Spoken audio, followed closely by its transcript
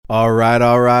All right,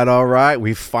 all right, all right.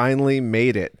 We finally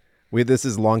made it. This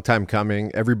is a long time coming.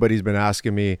 Everybody's been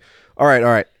asking me, all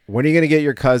right. When are you going to get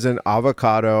your cousin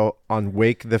Avocado on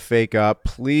Wake the Fake Up?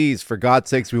 Please, for God's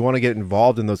sakes, we want to get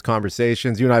involved in those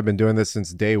conversations. You and I have been doing this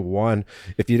since day one.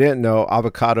 If you didn't know,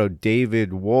 Avocado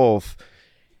David Wolfe,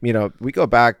 we go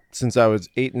back since I was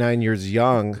 8, 9 years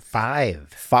young.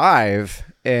 Five.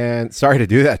 And sorry to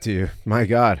do that to you. My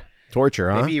God.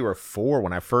 Torture, huh? Maybe you were 4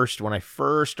 when I first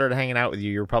started hanging out with you.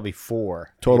 You were probably 4.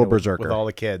 Total berserker with all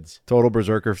the kids. Total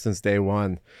berserker since day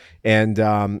one, and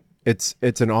it's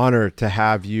an honor to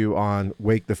have you on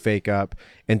Wake the Fake Up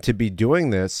and to be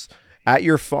doing this at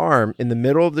your farm in the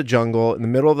middle of the jungle, in the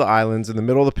middle of the islands, in the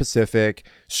middle of the Pacific,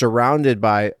 surrounded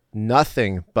by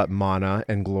nothing but mana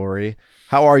and glory.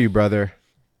 How are you, brother?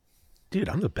 Dude,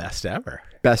 I'm the best ever.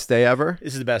 Best day ever?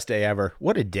 This is the best day ever.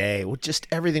 What a day. Well, just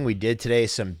everything we did today.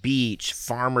 Some beach,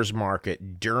 farmer's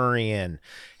market, durian,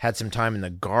 had some time in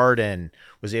the garden,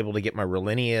 was able to get my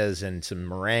Rolinias and some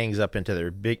meringues up into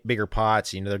their bigger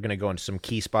pots. They're going to go into some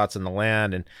key spots in the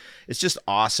land. And it's just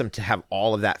awesome to have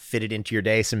all of that fitted into your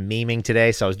day. Some memeing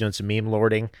today. So I was doing some meme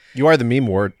lording. You are the meme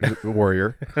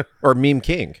warrior or meme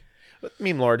king.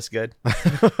 Meme lord is good.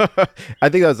 I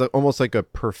think that's almost like a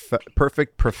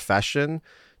perfect profession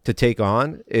to take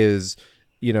on is,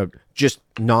 just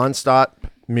nonstop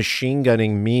machine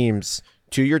gunning memes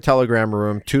to your Telegram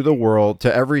room, to the world,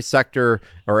 to every sector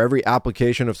or every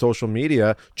application of social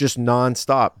media, just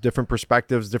nonstop, different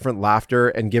perspectives, different laughter,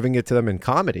 and giving it to them in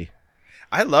comedy.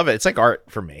 I love it. It's like art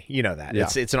for me. You know that. Yeah.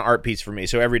 It's an art piece for me.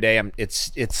 So every day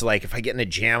it's like if I get in a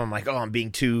jam, I'm like, oh, I'm being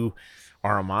too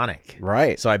harmonic.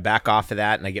 Right. So I back off of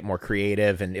that and I get more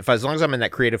creative. And as long as I'm in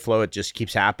that creative flow, it just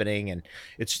keeps happening. And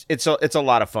it's a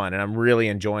lot of fun and I'm really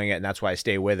enjoying it. And that's why I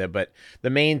stay with it. But the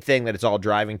main thing that it's all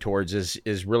driving towards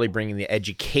is really bringing the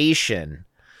education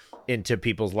into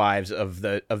people's lives of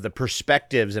the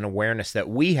perspectives and awareness that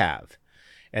we have.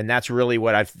 And that's really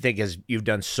what I think you've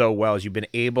done so well is you've been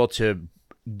able to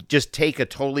just take a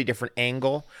totally different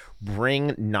angle,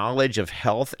 bring knowledge of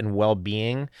health and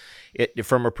well-being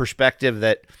from a perspective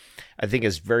that I think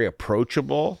is very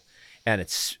approachable, and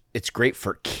it's great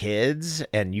for kids.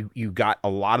 And you got a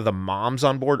lot of the moms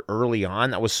on board early on.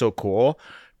 That was so cool.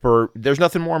 There's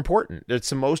nothing more important.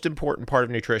 It's the most important part of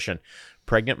nutrition.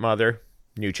 Pregnant mother,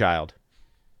 new child.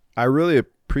 I really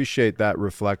appreciate that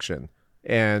reflection,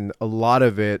 and a lot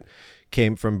of it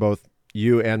came from both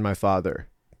you and my father.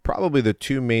 Probably the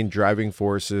two main driving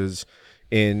forces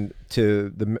into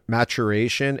the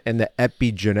maturation and the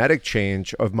epigenetic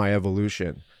change of my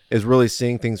evolution is really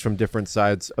seeing things from different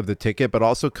sides of the ticket, but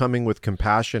also coming with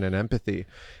compassion and empathy.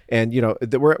 And,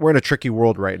 we're in a tricky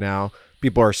world right now.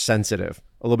 People are sensitive,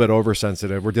 a little bit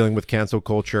oversensitive. We're dealing with cancel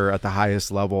culture at the highest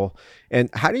level.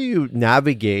 And how do you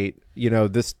navigate,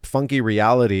 this funky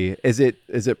reality? Is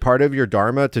it part of your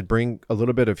dharma to bring a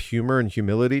little bit of humor and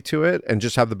humility to it and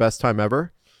just have the best time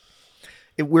ever?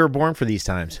 We were born for these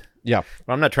times. Yeah.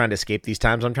 I'm not trying to escape these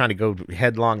times. I'm trying to go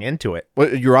headlong into it.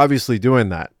 Well, you're obviously doing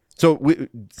that.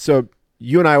 So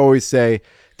you and I always say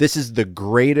this is the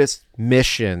greatest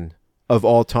mission of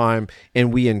all time,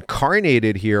 and we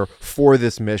incarnated here for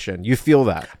this mission. You feel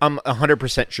that? I'm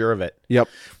 100% sure of it. Yep.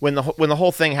 When the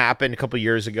whole thing happened a couple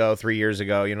years ago, 3 years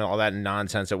ago, all that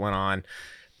nonsense that went on,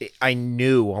 I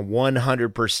knew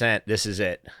 100% this is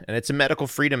it. And it's a medical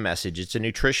freedom message. It's a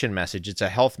nutrition message. It's a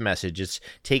health message. It's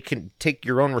take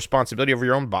your own responsibility over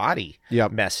your own body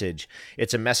message.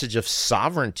 It's a message of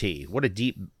sovereignty. What a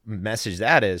deep message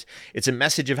that is. It's a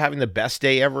message of having the best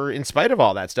day ever in spite of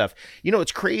all that stuff.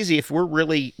 It's crazy if we're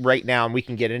really right now, and we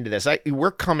can get into this.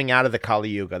 We're coming out of the Kali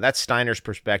Yuga. That's Steiner's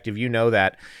perspective. You know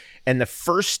that. And the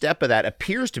first step of that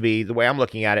appears to be, the way I'm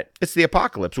looking at it, it's the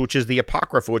apocalypse, which is the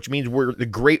apocrypha, which means we're the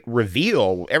great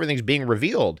reveal. Everything's being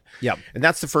revealed. Yep. And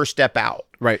that's the first step out.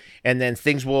 Right. And then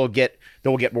things will get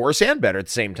worse and better at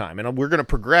the same time. And we're going to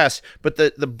progress. But the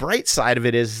bright side of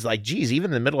it is like, geez, even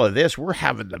in the middle of this, we're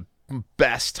having the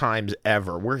best times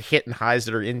ever. We're hitting highs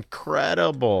that are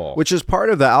incredible. Which is part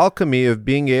of the alchemy of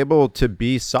being able to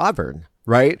be sovereign.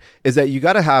 Right? Is that you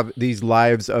got to have these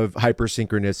lives of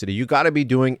hypersynchronicity. You got to be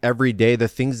doing every day the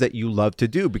things that you love to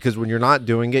do, because when you're not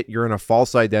doing it, you're in a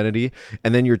false identity.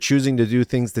 And then you're choosing to do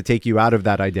things to take you out of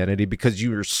that identity because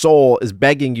your soul is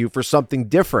begging you for something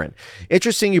different.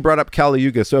 Interesting. You brought up Kali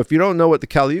Yuga. So if you don't know what the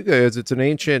Kali Yuga is, it's an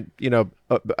ancient,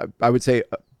 I would say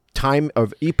time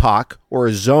of epoch or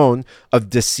a zone of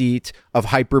deceit, of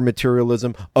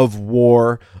hyper-materialism, of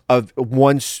war, of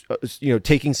one's,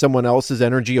 taking someone else's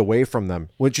energy away from them.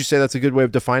 Wouldn't you say that's a good way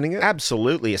of defining it?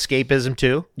 Absolutely. Escapism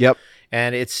too. Yep.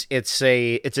 And it's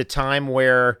a time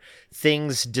where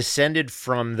things descended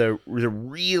from the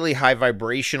really high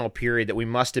vibrational period that we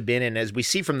must have been in, as we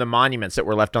see from the monuments that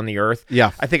were left on the earth.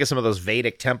 Yeah. I think of some of those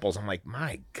Vedic temples. I'm like,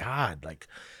 my God, like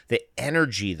the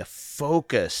energy, the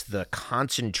focus, the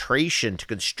concentration to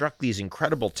construct these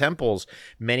incredible temples,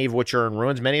 many of which are in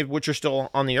ruins, many of which are still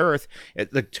on the earth,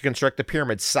 to construct the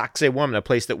pyramids, Sacsayhuaman, a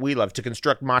place that we love, to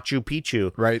construct Machu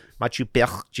Picchu. Right. Machu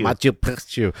Picchu. Machu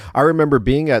Picchu. I remember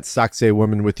being at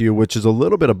Sacsayhuaman with you, which is a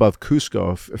little bit above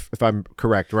Cusco, if I'm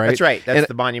correct, right? That's right. That's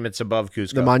the monuments above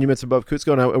Cusco. The monuments above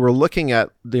Cusco. And we're looking at,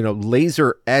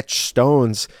 laser etched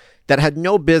stones that had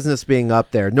no business being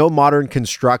up there. No modern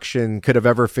construction could have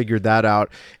ever figured that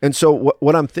out. And so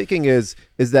what I'm thinking is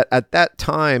that at that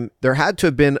time, there had to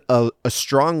have been a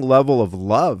strong level of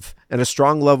love and a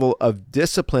strong level of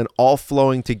discipline all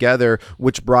flowing together,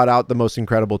 which brought out the most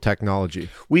incredible technology.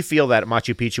 We feel that at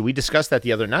Machu Picchu. We discussed that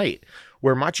the other night,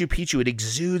 where Machu Picchu, it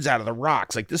exudes out of the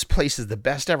rocks. Like, this place is the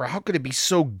best ever. How could it be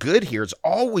so good here? It's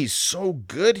always so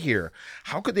good here.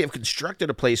 How could they have constructed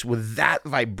a place with that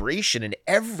vibration and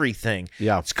everything?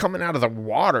 Yeah. It's coming out of the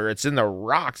water. It's in the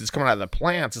rocks. It's coming out of the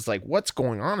plants. It's like, what's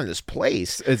going on in this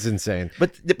place? It's insane.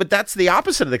 But that's the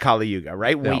opposite of the Kali Yuga,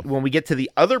 right? When we get to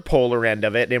the other polar end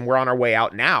of it, and we're on our way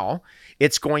out now,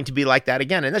 it's going to be like that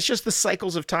again. And that's just the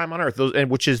cycles of time on Earth,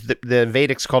 which is the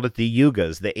Vedics called it the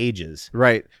yugas, the ages.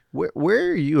 Right.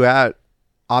 Where are you at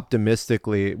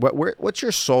optimistically? What's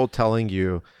your soul telling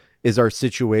you is our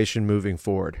situation moving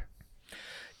forward?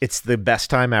 It's the best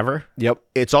time ever. Yep.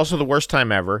 It's also the worst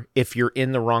time ever if you're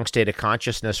in the wrong state of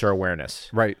consciousness or awareness.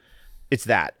 Right. It's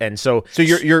that. And so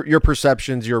your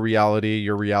perceptions, your reality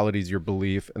is your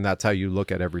belief, and that's how you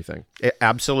look at everything.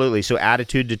 Absolutely. So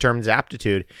attitude determines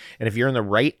aptitude. And if you're in the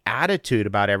right attitude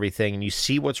about everything and you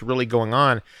see what's really going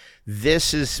on,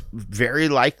 this is very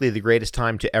likely the greatest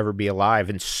time to ever be alive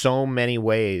in so many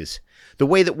ways. The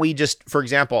way that we just, for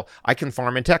example, I can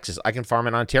farm in Texas, I can farm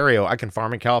in Ontario, I can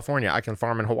farm in California, I can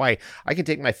farm in Hawaii. I can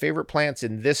take my favorite plants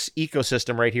in this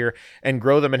ecosystem right here and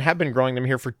grow them, and have been growing them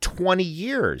here for 20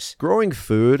 years. Growing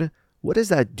food, what does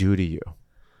that do to you?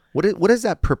 What does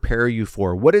that prepare you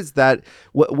for? What is that?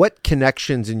 What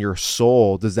connections in your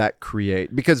soul does that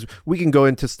create? Because we can go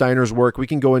into Steiner's work, we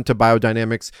can go into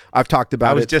biodynamics. I've talked about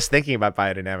it. I was just thinking about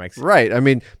biodynamics. Right. I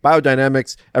mean,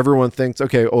 biodynamics, everyone thinks,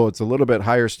 okay, it's a little bit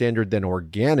higher standard than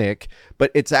organic,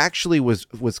 but it's actually was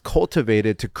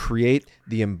cultivated to create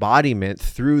the embodiment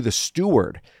through the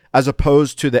steward, as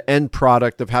opposed to the end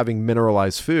product of having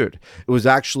mineralized food. It was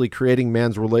actually creating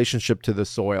man's relationship to the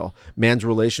soil, man's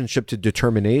relationship to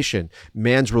determination,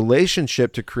 man's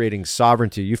relationship to creating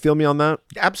sovereignty. You feel me on that?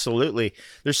 Absolutely.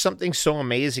 There's something so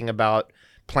amazing about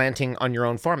planting on your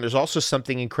own farm. There's also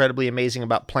something incredibly amazing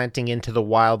about planting into the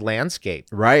wild landscape.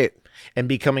 Right. And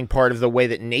becoming part of the way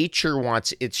that nature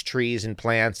wants its trees and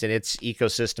plants and its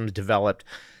ecosystems developed.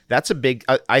 That's a big,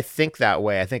 I think that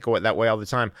way. I think that way all the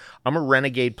time. I'm a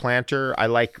renegade planter. I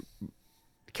like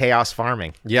chaos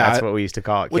farming. Yeah. That's what we used to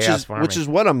call it, chaos farming. Which is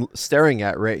what I'm staring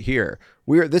at right here.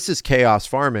 This is chaos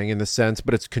farming in the sense,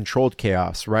 but it's controlled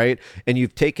chaos, right? And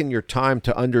you've taken your time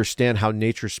to understand how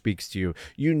nature speaks to you.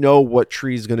 You know what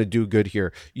tree is going to do good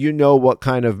here. You know what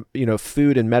kind of,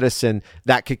 food and medicine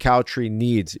that cacao tree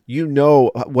needs. You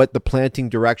know what the planting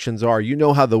directions are. You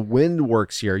know how the wind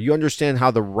works here. You understand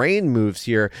how the rain moves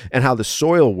here and how the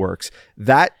soil works.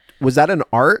 Was that an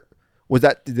art?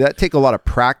 Did that take a lot of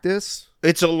practice?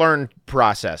 It's a learned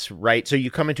process, right? So you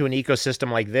come into an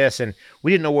ecosystem like this, and we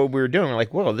didn't know what we were doing. We're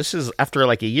like, whoa, this is, after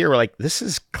like a year, we're like, this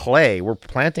is clay. We're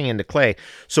planting into clay.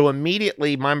 So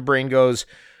immediately my brain goes,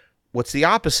 what's the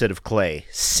opposite of clay?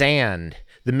 Sand,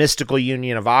 the mystical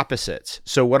union of opposites.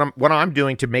 So what I'm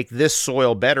doing to make this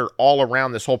soil better all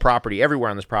around this whole property,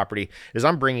 everywhere on this property, is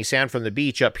I'm bringing sand from the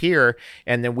beach up here,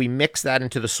 and then we mix that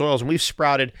into the soils, and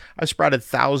I've sprouted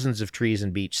thousands of trees in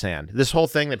beach sand. This whole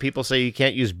thing that people say you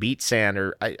can't use beach sand,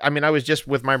 or I was just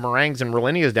with my meringues and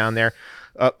Rolinias down there,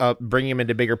 bringing them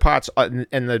into bigger pots,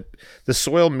 and the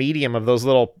soil medium of those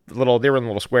little they were in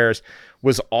little squares,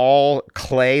 was all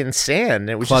clay and sand.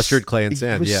 It was clustered clay and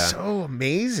sand. It was yeah, so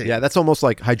amazing. Yeah, that's almost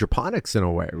like hydroponics in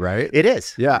a way, right? It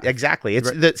is. Yeah, exactly. It's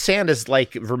the sand is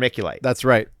like vermiculite. That's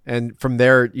right. And from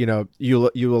there,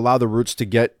 you allow the roots to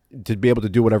be able to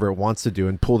do whatever it wants to do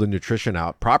and pull the nutrition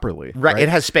out properly. Right. It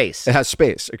has space.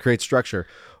 It creates structure.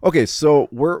 Okay, so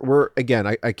we're again,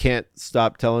 I can't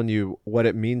stop telling you what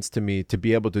it means to me to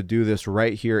be able to do this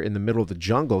right here in the middle of the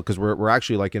jungle, because we're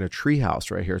actually like in a tree house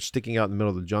right here, sticking out in the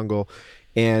middle of the jungle.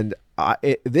 And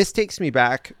this takes me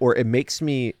back, or it makes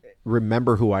me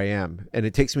remember who I am. And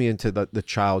it takes me into the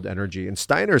child energy. And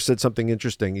Steiner said something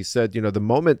interesting. He said, the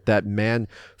moment that man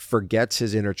forgets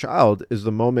his inner child is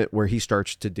the moment where he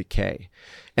starts to decay.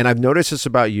 And I've noticed this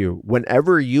about you.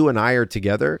 Whenever you and I are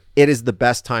together, it is the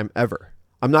best time ever.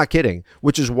 I'm not kidding,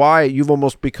 which is why you've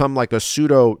almost become like a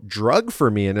pseudo drug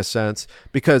for me in a sense,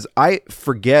 because I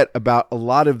forget about a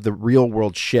lot of the real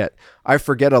world shit. I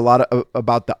forget a lot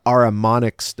about the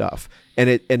Aramonic stuff, and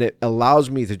it allows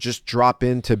me to just drop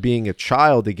into being a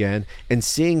child again and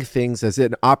seeing things as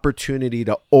an opportunity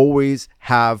to always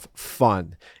have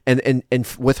fun. And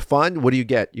with fun, what do you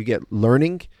get? You get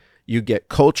learning, you get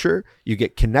culture, you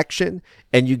get connection,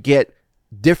 and you get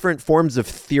different forms of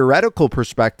theoretical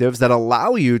perspectives that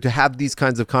allow you to have these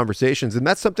kinds of conversations. And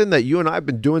that's something that you and I have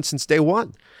been doing since day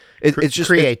one. It's just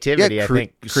creativity. I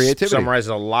think creativity summarizes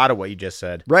a lot of what you just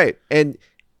said. Right. And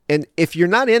if you're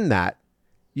not in that,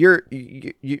 you're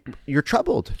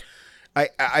troubled.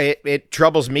 It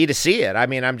troubles me to see it. I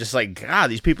mean, I'm just like, God,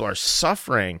 these people are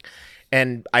suffering.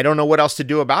 And I don't know what else to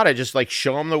do about it. Just like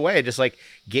show them the way. Just like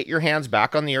get your hands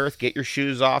back on the earth, get your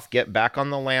shoes off, get back on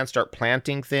the land, start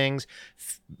planting things,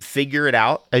 figure it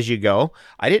out as you go.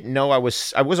 I didn't know I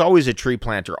was always a tree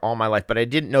planter all my life, but I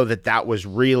didn't know that was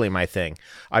really my thing.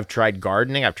 I've tried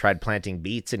gardening. I've tried planting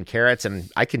beets and carrots, and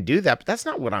I can do that, but that's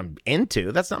not what I'm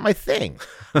into. That's not my thing.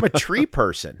 I'm a tree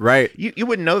person. Right. You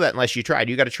wouldn't know that unless you tried.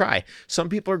 You got to try. Some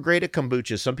people are great at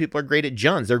kombucha. Some people are great at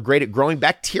juns. They're great at growing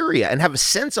bacteria and have a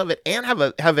sense of it and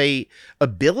have a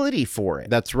ability for it.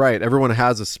 That's right. Everyone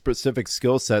has a specific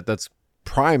skill set that's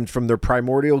primed from their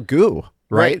primordial goo,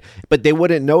 right? But they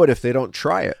wouldn't know it if they don't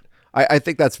try it. I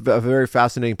think that's a very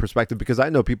fascinating perspective, because I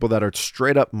know people that are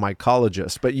straight up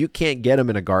mycologists, but you can't get them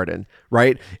in a garden,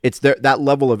 right? It's that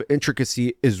level of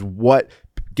intricacy is what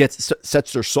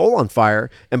sets their soul on fire,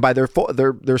 and by their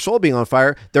soul being on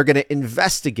fire, they're going to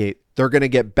investigate. They're going to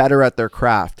get better at their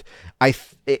craft.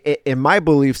 In my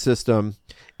belief system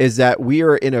is that we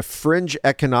are in a fringe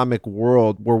economic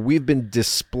world where we've been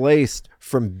displaced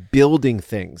from building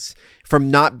things,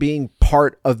 from not being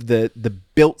part of the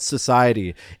built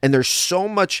society. And there's so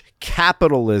much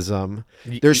capitalism.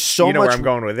 There's so much, where I'm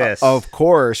going with this. Of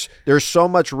course, there's so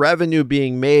much revenue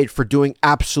being made for doing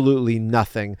absolutely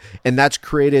nothing. And that's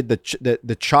created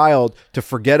the child to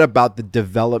forget about the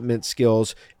development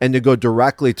skills and to go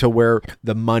directly to where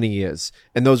the money is.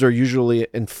 And those are usually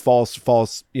in false,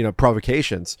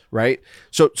 provocations, right?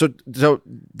 So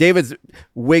David's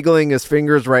wiggling his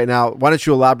fingers right now. Why don't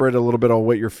you elaborate a little bit on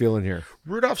what you're feeling here?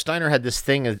 Rudolph Steiner had this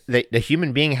thing that the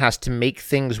human being has to make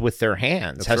things with their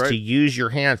hands, to use your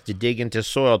hands to dig into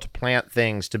soil, to plant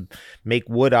things, to make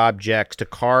wood objects, to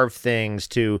carve things,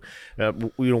 to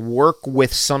work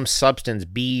with some substance,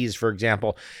 bees, for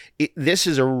example. This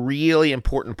is a really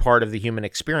important part of the human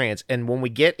experience. And when we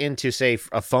get into, say,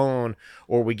 a phone,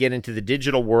 or we get into the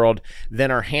digital world,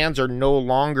 then our hands are no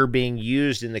longer being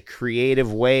used in the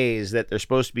creative ways that they're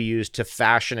supposed to be used to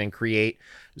fashion and create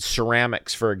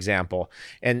ceramics, for example.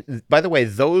 And by the way,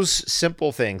 those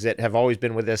simple things that have always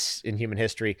been with us in human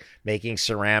history, making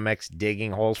ceramics,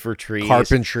 digging holes for trees,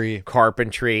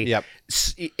 carpentry. Yep.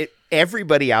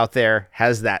 Everybody out there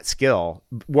has that skill,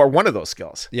 or one of those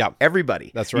skills. Yeah,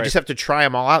 everybody. That's right. You just have to try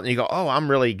them all out, and you go, "Oh,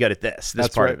 I'm really good at this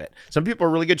part of it." Some people are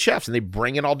really good chefs, and they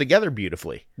bring it all together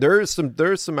beautifully. There's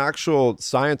some actual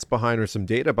science behind, or some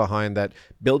data behind that.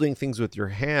 Building things with your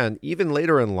hand, even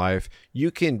later in life, you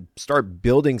can start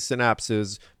building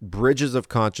synapses, bridges of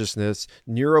consciousness,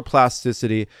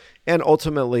 neuroplasticity, and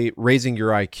ultimately raising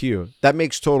your IQ. That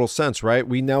makes total sense, right?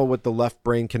 We know what the left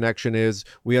brain connection is.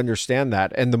 We understand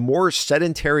that. And the more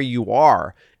sedentary you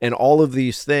are and all of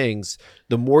these things,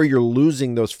 the more you're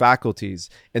losing those faculties.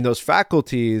 And those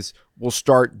faculties will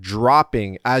start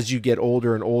dropping as you get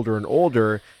older and older and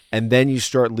older. And then you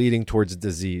start leading towards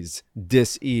disease.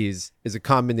 Dis-ease is a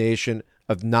combination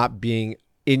of not being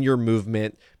in your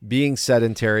movement, being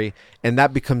sedentary, and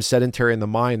that becomes sedentary in the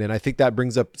mind. And I think that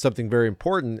brings up something very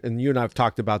important. And you and I have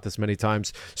talked about this many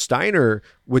times. Steiner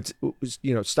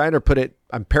put it,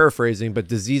 I'm paraphrasing, but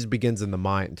disease begins in the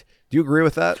mind. Do you agree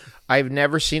with that? I've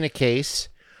never seen a case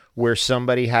where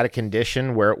somebody had a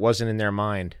condition where it wasn't in their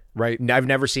mind. Right. I've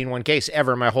never seen one case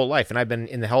ever in my whole life. And I've been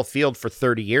in the health field for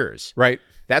 30 years. Right.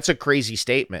 That's a crazy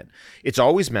statement. It's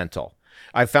always mental.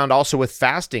 I've found also with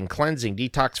fasting, cleansing,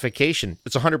 detoxification,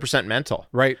 it's 100% mental.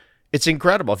 Right. It's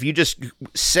incredible. If you just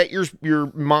set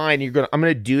your mind, I'm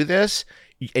going to do this,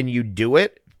 and you do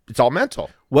it, it's all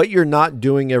mental. What you're not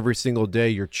doing every single day,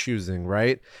 you're choosing,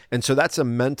 right? And so that's a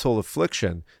mental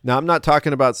affliction. Now, I'm not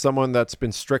talking about someone that's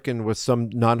been stricken with some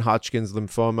non-Hodgkin's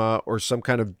lymphoma or some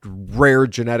kind of rare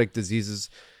genetic diseases.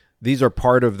 These are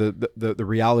part of the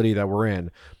reality that we're in.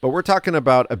 But we're talking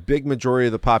about a big majority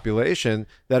of the population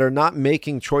that are not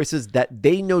making choices that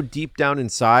they know deep down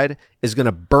inside is going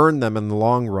to burn them in the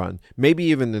long run, maybe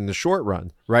even in the short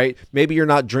run, right? Maybe you're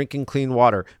not drinking clean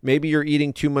water. Maybe you're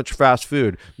eating too much fast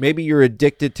food. Maybe you're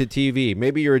addicted to TV.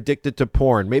 Maybe you're addicted to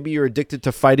porn. Maybe you're addicted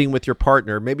to fighting with your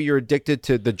partner. Maybe you're addicted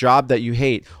to the job that you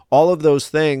hate. All of those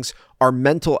things are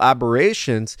mental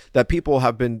aberrations that people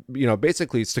have been,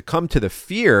 basically succumb to the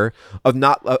fear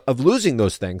of losing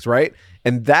those things, right?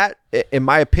 And that, in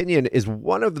my opinion, is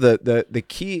one of the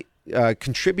key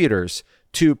contributors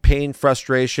to pain,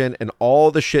 frustration, and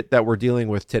all the shit that we're dealing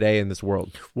with today in this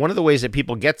world. One of the ways that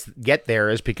people get there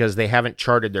is because they haven't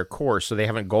charted their course, so they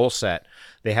haven't goal set.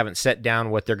 They haven't set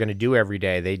down what they're going to do every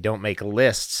day. They don't make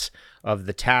lists of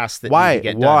the tasks that need to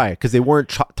get done. Why? Because they weren't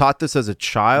taught this as a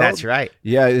child? That's right.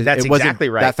 Yeah, that's exactly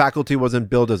right. That faculty wasn't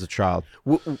built as a child.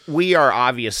 We are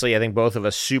obviously, I think both of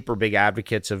us, super big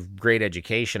advocates of great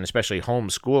education, especially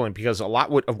homeschooling, because a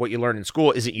lot of what you learn in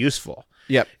school isn't useful.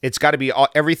 Yep. It's got to be,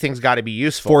 everything's got to be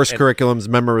useful. Forced curriculums,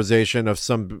 memorization of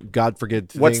some God forbid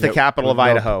thing. What's the capital of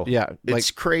Idaho? Yeah.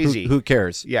 It's crazy. Who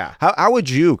cares? Yeah. How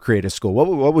would you create a school?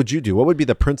 What would you do? What would be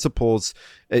the principles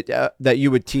that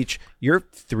you would teach your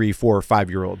 3, 4,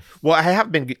 5-year-old? Well, I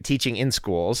have been teaching in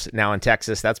schools now in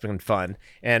Texas. That's been fun.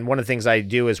 And one of the things I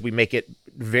do is we make it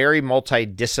very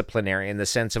multidisciplinary in the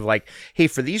sense of like, hey,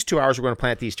 for these 2 hours, we're going to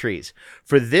plant these trees.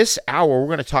 For this hour, we're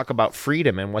going to talk about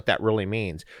freedom and what that really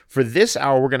means. For this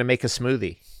hour, we're going to make a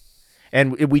smoothie.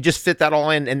 And we just fit that all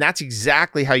in. And that's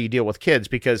exactly how you deal with kids,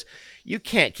 because you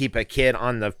can't keep a kid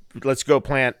on the let's go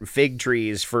plant fig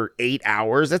trees for 8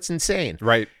 hours. That's insane.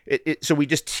 Right. So we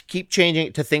just keep changing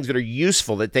it to things that are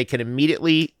useful that they can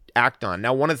immediately act on.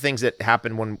 Now, one of the things that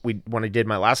happened when I did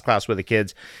my last class with the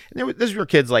kids, and these were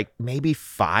kids like maybe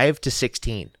 5 to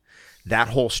 16, that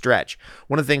whole stretch.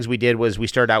 One of the things we did was we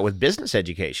started out with business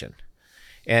education.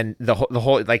 And the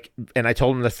whole and I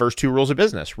told them the first 2 rules of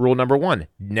business. Rule number 1,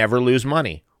 never lose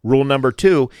money. Rule number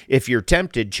 2, if you're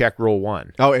tempted, check rule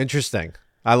 1. Oh, interesting.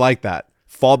 I like that.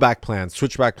 Fallback plans,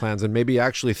 switchback plans, and maybe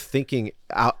actually thinking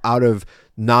out of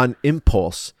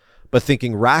non-impulse, but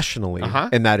thinking rationally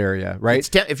in that area, right?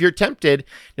 If you're tempted,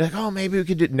 you're like, oh, maybe we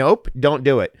could do it. Nope, don't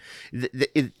do it.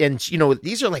 And,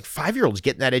 these are like 5-year-olds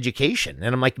getting that education.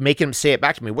 And I'm like making them say it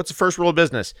back to me. What's the first rule of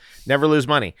business? Never lose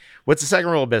money. What's the second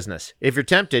rule of business? If you're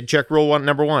tempted, check rule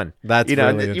number 1. That's really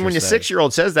interesting. When your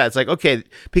 6-year-old says that, it's like, okay,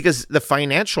 because the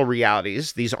financial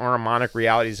realities, these harmonic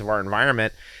realities of our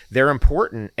environment, they're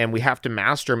important and we have to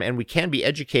master them, and we can be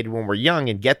educated when we're young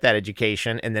and get that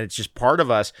education. And then it's just part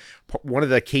of us. One of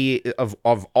the keys of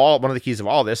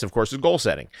all this, of course, is goal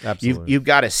setting. Absolutely. You've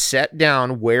got to set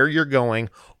down where you're going,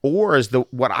 or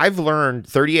what I've learned,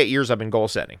 38 years I've been goal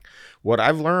setting. What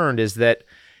I've learned is that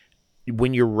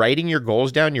when you're writing your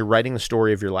goals down, you're writing the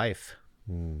story of your life.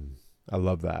 I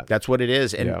love that. That's what it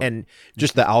is. And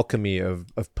just the alchemy of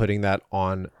putting that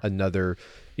on another,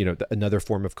 another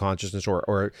form of consciousness,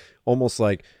 or almost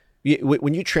like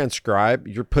when you transcribe,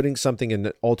 you're putting something in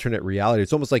an alternate reality.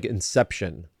 It's almost like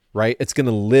Inception, right? It's going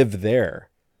to live there,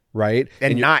 right?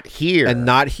 And not here. And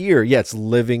not here. Yeah, it's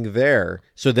living there.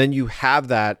 So then you have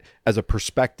that as a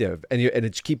perspective, and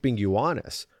it's keeping you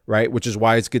honest, right? Which is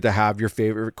why it's good to have your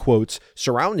favorite quotes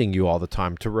surrounding you all the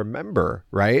time to remember,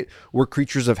 right? We're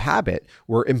creatures of habit.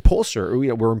 We're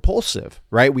impulsive,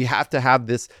 right? We have to have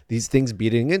these things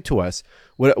beating into us.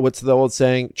 What's the old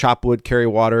saying? Chop wood, carry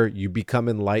water. You become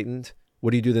enlightened.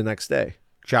 What do you do the next day?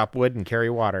 Chop wood and carry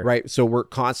water. Right. So we're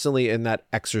constantly in that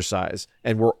exercise,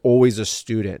 and we're always a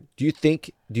student. Do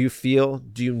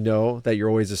you know that you're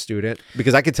always a student?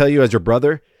 Because I can tell you as your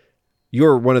brother,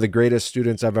 you're one of the greatest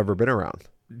students I've ever been around.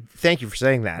 Thank you for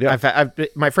saying that. Yeah.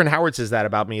 My friend Howard says that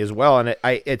about me as well. And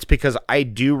it's because I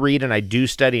do read and I do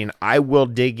study, and I will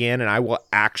dig in and I will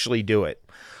actually do it.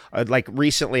 Like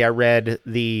recently I read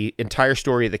the entire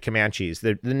story of the Comanches,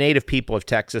 the native people of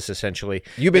Texas, essentially.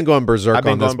 You've been going berserk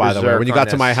on this, by the way. When you got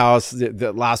to my house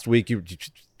the last week, you're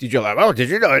like, oh, did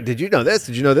you know this?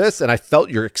 Did you know this? And I felt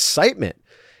your excitement.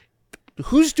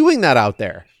 Who's doing that out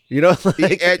there? Well,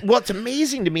 it's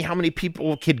amazing to me how many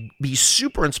people could be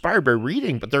super inspired by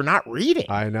reading, but they're not reading.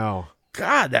 I know.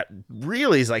 God, that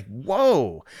really is like,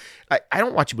 whoa. I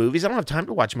don't watch movies. I don't have time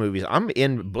to watch movies. I'm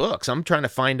in books. I'm trying to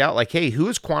find out, like, hey, who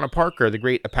is Quanah Parker, the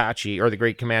great Apache or the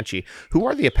great Comanche? Who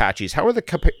are the Apaches? How are the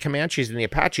Comanches and the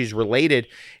Apaches related?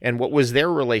 And what was their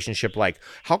relationship like?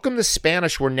 How come the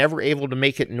Spanish were never able to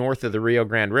make it north of the Rio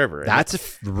Grande River?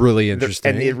 That's really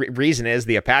interesting. And the reason is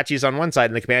the Apaches on one side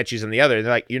and the Comanches on the other.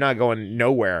 They're like, you're not going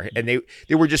nowhere. And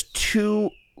they were just too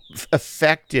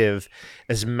effective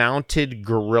as mounted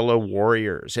guerrilla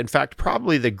warriors. In fact,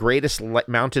 probably the greatest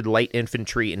mounted light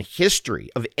infantry in history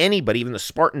of anybody, even the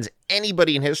Spartans,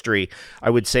 anybody in history, I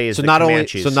would say is the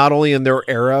Comanches. So not only in their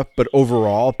era, but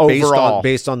overall,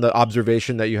 based on the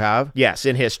observation that you have? Yes,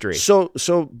 in history.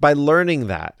 So by learning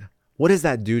that, what does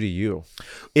that do to you?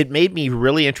 It made me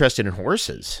really interested in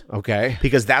horses. Okay.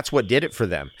 Because that's what did it for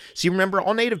them. See, remember,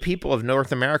 all native people of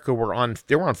North America were on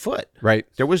foot. Right.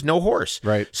 There was no horse.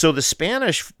 Right. So the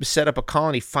Spanish set up a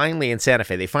colony finally in Santa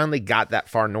Fe. They finally got that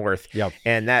far north. Yep.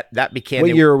 And that became...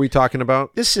 What year are we talking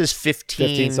about? This is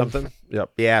 15 something?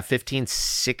 Yep. Yeah,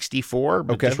 1564,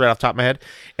 okay. Just right off the top of my head.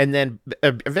 And then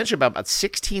eventually about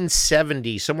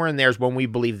 1670, somewhere in there is when we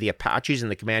believe the Apaches and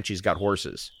the Comanches got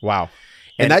horses. Wow.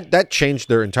 And that changed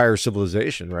their entire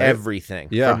civilization, right? Everything.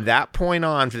 Yeah. From that point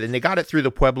on, and they got it through the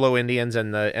Pueblo Indians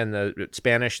and the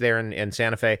Spanish there in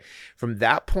Santa Fe. From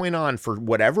that point on, for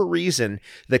whatever reason,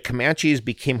 the Comanches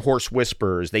became horse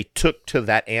whisperers. They took to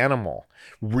that animal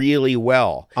really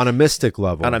well. On a mystic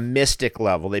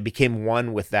level. They became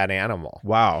one with that animal.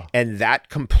 Wow. And that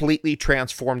completely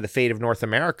transformed the fate of North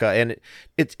America. And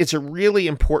it's a really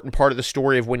important part of the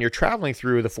story of when you're traveling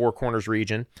through the Four Corners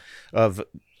region of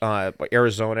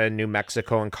Arizona, New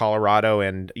Mexico, and Colorado,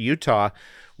 and Utah.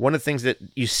 One of the things that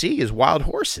you see is wild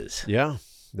horses. Yeah.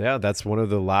 Yeah, that's one of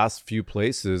the last few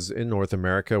places in North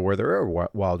America where there are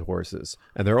wild horses,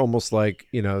 and they're almost like,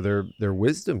 they're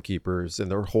wisdom keepers, and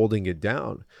they're holding it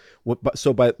down.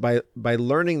 So by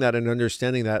learning that and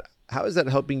understanding that, how is that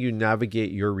helping you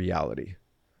navigate your reality?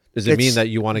 Does it mean that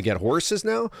you want to get horses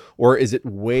now, or is it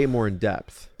way more in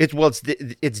depth?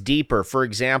 It's deeper. For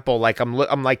example, like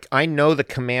I know the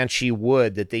Comanche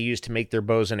wood that they use to make their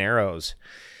bows and arrows.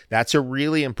 That's a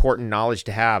really important knowledge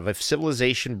to have. If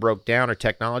civilization broke down or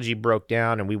technology broke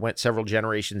down and we went several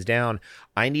generations down,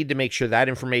 I need to make sure that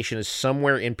information is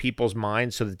somewhere in people's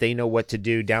minds so that they know what to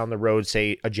do down the road,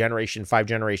 say a generation, 5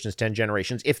 generations, 10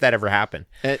 generations, if that ever happened.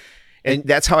 And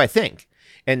that's how I think.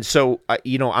 And so,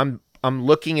 I'm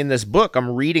looking in this book, I'm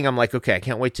reading, I'm like, okay, I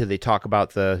can't wait till they talk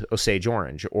about the Osage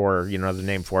orange, or, another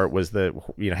name for it was the,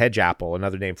 hedge apple.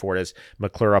 Another name for it is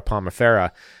Maclura pomifera.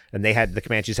 And the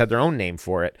Comanches had their own name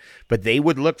for it, but they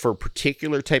would look for a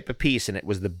particular type of piece, and it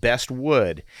was the best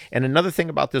wood. And another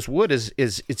thing about this wood is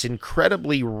it's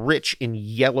incredibly rich in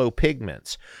yellow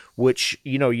pigments, which,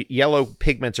 yellow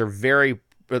pigments are very...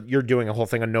 You're doing a whole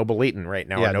thing on Nobleton right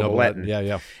now. Yeah, Nobleton.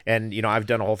 Yeah. And, I've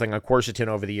done a whole thing on quercetin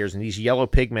over the years, and these yellow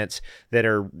pigments that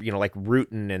are, like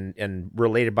rutin and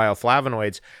related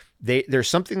bioflavonoids, there's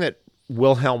something that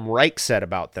Wilhelm Reich said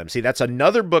about them. See, that's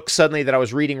another book suddenly that I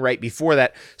was reading right before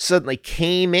that suddenly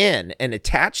came in and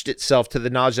attached itself to the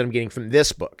knowledge that I'm getting from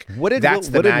this book. What did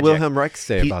Wilhelm Reich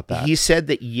say about that? He said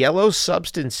that yellow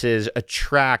substances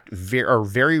are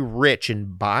very rich in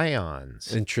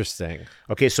bions. Interesting.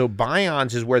 Okay, so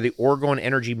bions is where the orgone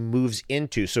energy moves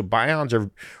into. So bions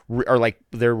are like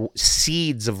they're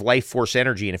seeds of life force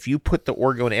energy, and if you put the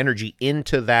orgone energy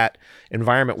into that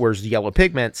environment where there's yellow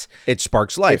pigments, it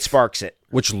sparks life. It sparks it.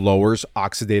 Which lowers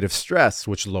oxidative stress,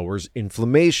 which lowers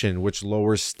inflammation, which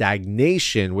lowers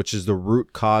stagnation, which is the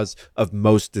root cause of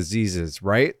most diseases,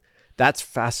 right? That's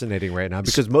fascinating right now,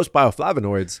 because most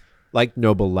bioflavonoids, like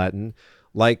Nobleton,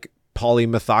 like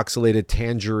polymethoxylated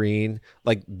tangerine,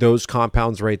 like those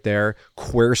compounds right there,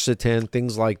 quercetin,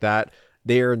 things like that,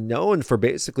 they are known for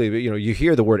basically, you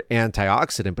hear the word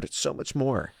antioxidant, but it's so much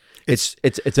more. It's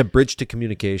a bridge to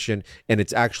communication, and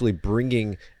it's actually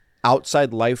bringing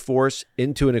outside life force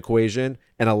into an equation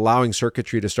and allowing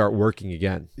circuitry to start working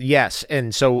again. Yes.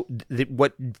 And so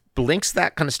what links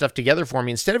that kind of stuff together for me,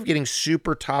 instead of getting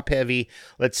super top heavy,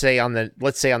 let's say on the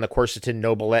quercetin,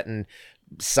 Nobleton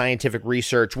scientific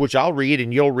research, which I'll read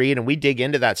and you'll read, and we dig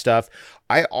into that stuff,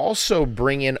 I also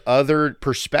bring in other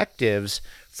perspectives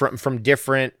from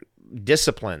different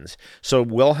disciplines. So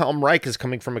Wilhelm Reich is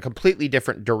coming from a completely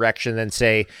different direction than,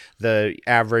 say, the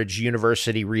average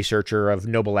university researcher of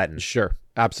Nobleton. Sure,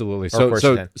 absolutely.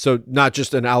 So not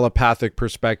just an allopathic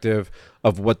perspective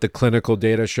of what the clinical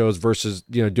data shows versus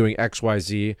doing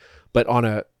XYZ, but on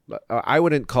a, I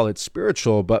wouldn't call it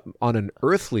spiritual, but on an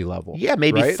earthly level. Yeah,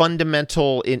 maybe right?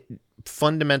 fundamental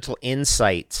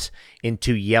insights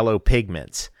into yellow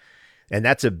pigments. And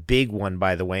that's a big one,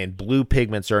 by the way. And blue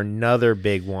pigments are another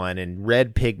big one. And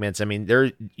red pigments. I mean,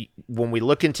 when we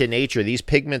look into nature, these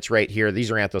pigments right here, these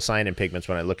are anthocyanin pigments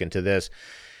when I look into this.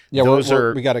 Yeah,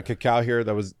 we got a cacao here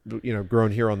that was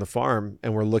grown here on the farm,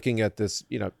 and we're looking at this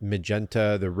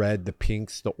magenta, the red, the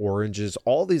pinks, the oranges.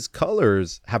 All these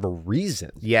colors have a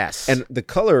reason. Yes, and the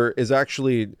color is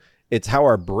actually, it's how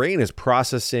our brain is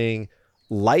processing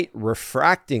light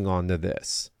refracting onto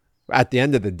this. At the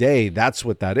end of the day, that's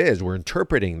what that is. We're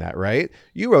interpreting that, right?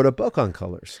 You wrote a book on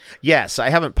colors. Yes, I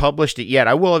haven't published it yet.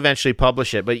 I will eventually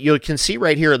publish it, but you can see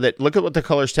right here that look at what the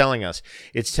color's telling us.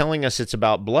 It's telling us it's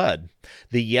about blood.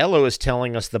 The yellow is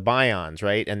telling us the bions,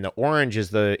 right? And the orange is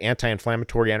the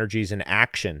anti-inflammatory energies in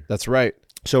action. That's right.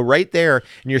 So right there,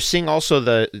 and you're seeing also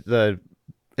the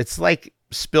it's like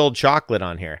spilled chocolate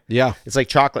on here. Yeah. It's like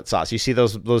chocolate sauce. You see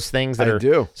those things that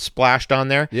are splashed on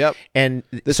there? Yep. And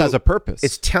this has a purpose.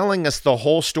 It's telling us the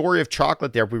whole story of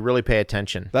chocolate there if we really pay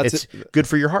attention. It's good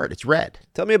for your heart. It's red.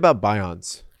 Tell me about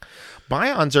bions.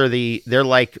 Bions are they're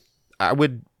like, I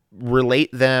would relate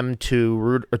them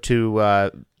to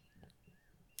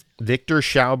Victor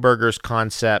Schauberger's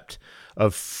concept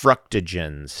of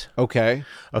fructogens. Okay.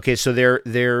 Okay, so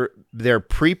they're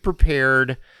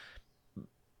pre-prepared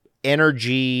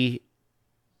energy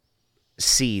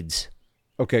seeds.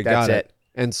 Okay, That's got it.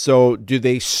 And so do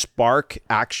they spark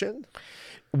action?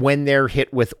 When they're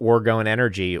hit with orgone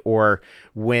energy, or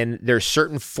when there's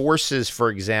certain forces, for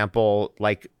example,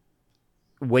 like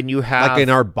when you have... Like in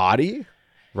our body?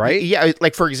 Right? Yeah,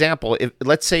 like for example, if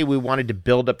let's say we wanted to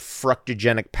build up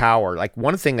fructogenic power, like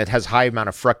one thing that has high amount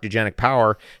of fructogenic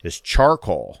power is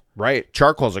charcoal. Right.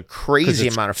 Charcoal is a crazy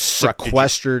amount of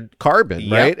sequestered carbon,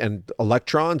 right? And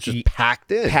electrons just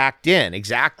packed in. Packed in,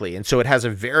 exactly. And so it has a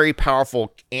very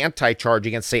powerful anti-charge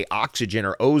against, say, oxygen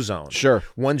or ozone. Sure.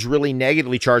 One's really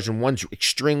negatively charged and one's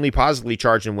extremely positively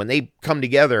charged. And when they come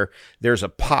together, there's a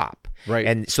pop. Right.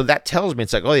 And so that tells me,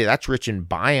 it's like, oh yeah, that's rich in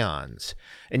bions.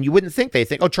 And you wouldn't think, they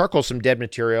think, oh, charcoal's some dead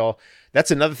material.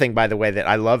 That's another thing, by the way, that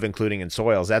I love including in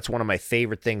soils. That's one of my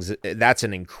favorite things. That's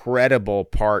an incredible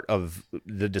part of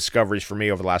the discoveries for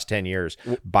me over the last 10 years,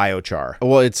 biochar.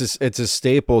 Well, it's a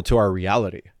staple to our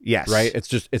reality. Yes. Right?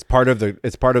 It's part of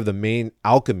the main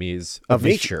alchemies of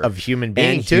nature. Of human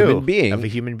being, and too. Human being. Of a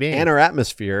human being. And our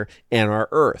atmosphere and our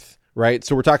earth. Right?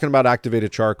 So we're talking about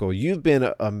activated charcoal. You've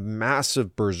been a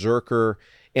massive berserker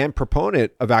and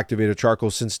proponent of activated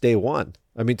charcoal since day one.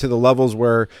 I mean, to the levels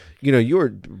where,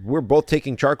 we're both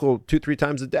taking charcoal 2-3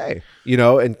 times a day,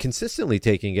 and consistently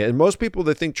taking it. And most people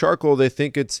that think charcoal, they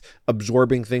think it's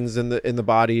absorbing things in the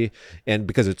body, and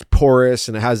because it's porous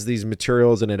and it has these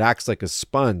materials and it acts like a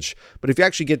sponge. But if you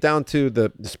actually get down to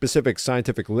the specific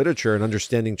scientific literature and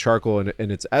understanding charcoal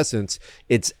in its essence,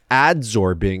 it's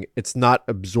adsorbing. It's not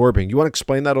absorbing. You want to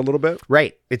explain that a little bit?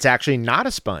 Right. It's actually not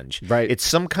a sponge. Right. It's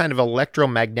some kind of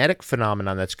electromagnetic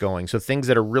phenomenon that's going. So things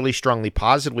that are really strongly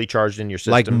positively charged in your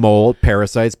system. Like mold,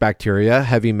 parasites, bacteria,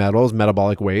 heavy metals,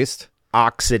 metabolic waste.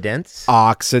 Oxidants.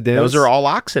 Those are all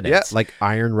oxidants. Yeah, like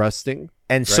iron rusting.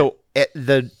 And so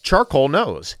the charcoal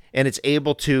knows, and it's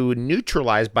able to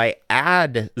neutralize by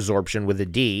adsorption with a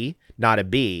D, not a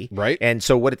B. Right. And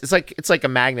so it's like a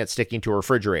magnet sticking to a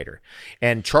refrigerator.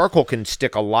 And charcoal can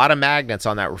stick a lot of magnets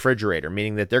on that refrigerator,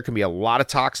 meaning that there can be a lot of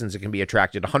toxins that can be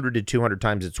attracted 100 to 200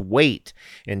 times its weight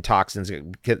in toxins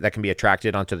that can be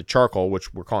attracted onto the charcoal,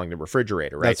 which we're calling the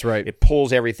refrigerator, right? That's right. It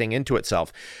pulls everything into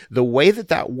itself. The way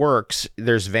that works,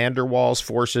 there's van der Waals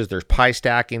forces, there's pi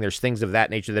stacking, there's things of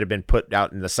that nature that have been put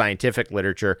out in the scientific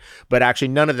literature, but actually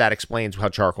none of that explains how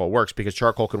charcoal works, because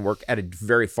charcoal can work at a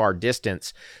very far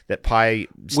distance that pi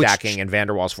stacking and van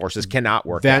der Waals forces cannot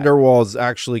work. Van der Waals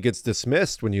actually gets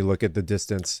dismissed when you look at the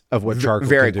distance of what charcoal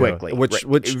very can quickly, do.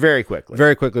 Which very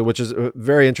quickly, which is a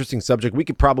very interesting subject. We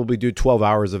could probably do 12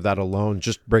 hours of that alone,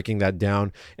 just breaking that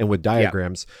down and with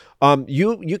diagrams. Yeah.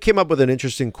 You came up with an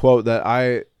interesting quote that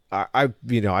I've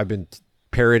been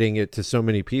parroting it to so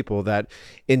many people, that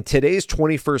in today's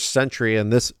 21st century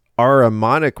and this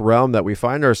aramonic realm that we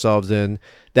find ourselves in,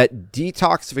 that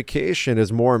detoxification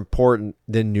is more important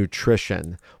than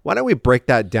nutrition. Why don't we break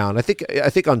that down? I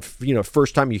think on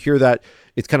first time you hear that,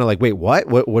 it's kind of like, wait, what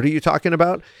are you talking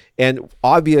about? And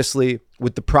obviously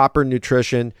with the proper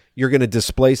nutrition, you're going to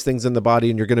displace things in the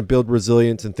body and you're going to build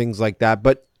resilience and things like that.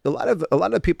 But a lot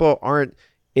of people aren't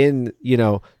in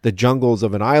the jungles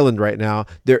of an island right now.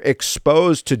 They're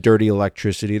exposed to dirty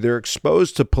electricity, they're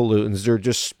exposed to pollutants,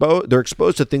 they're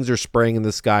exposed to things they're spraying in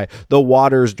the sky, the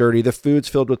water's dirty, the food's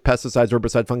filled with pesticides,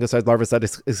 herbicides, fungicides,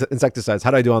 larvicides, insecticides.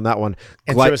 How do I do on that one?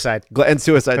 And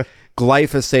suicide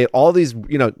Glyphosate, all these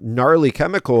gnarly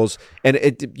chemicals,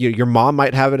 and your mom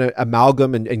might have an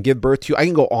amalgam and give birth to you. I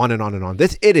can go on and on and on.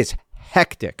 It is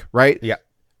hectic, right? Yeah.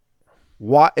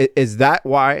 Why is that?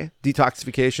 Why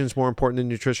detoxification is more important than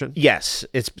nutrition? Yes,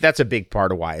 that's a big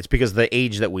part of why. It's because the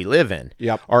age that we live in.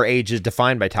 Yep. Our age is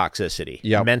defined by toxicity.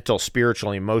 Yep. Mental,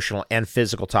 spiritual, emotional, and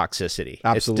physical toxicity.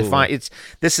 Absolutely. It's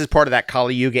defined. This is part of that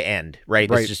Kali Yuga end, right?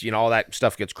 Right. It's just, all that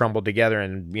stuff gets crumbled together,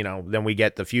 and then we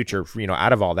get the future,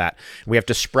 out of all that. We have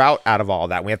to sprout out of all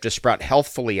that. We have to sprout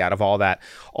healthfully out of all that.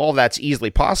 All that's easily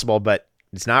possible, but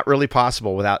it's not really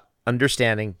possible without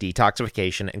understanding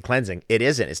detoxification and cleansing. It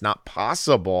isn't. It's not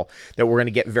possible that we're going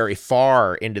to get very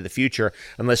far into the future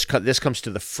unless this comes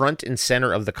to the front and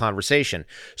center of the conversation.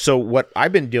 So what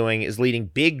I've been doing is leading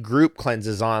big group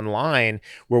cleanses online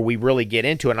where we really get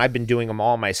into it, and I've been doing them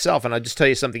all myself. And I'll just tell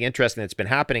you something interesting that's been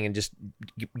happening and just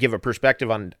give a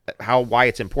perspective on why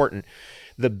it's important.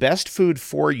 The best food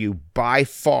for you by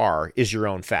far is your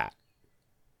own fat.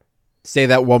 Say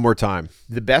that one more time.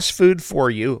 The best food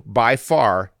for you by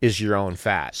far is your own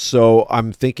fat. So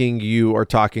I'm thinking you are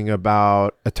talking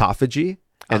about autophagy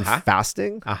and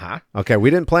fasting. Okay,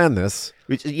 we didn't plan this.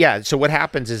 Yeah, so what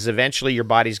happens is eventually your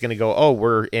body's going to go, oh,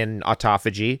 we're in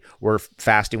autophagy, we're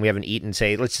fasting, we haven't eaten,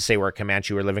 let's just say we're a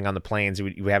Comanche, we're living on the plains,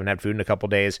 we haven't had food in a couple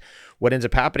days. What ends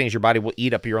up happening is your body will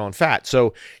eat up your own fat.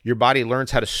 So your body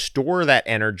learns how to store that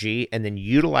energy and then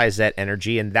utilize that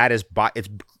energy, and that is it's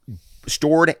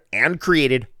stored and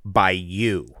created by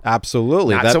you.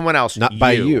 Absolutely. Not someone else. Not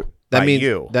by you.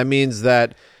 That means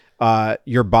that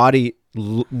your body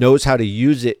knows how to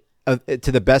use it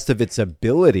to the best of its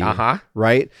ability.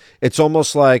 Right? It's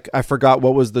almost like, I forgot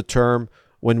what was the term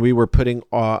when we were putting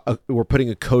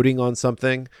a coating on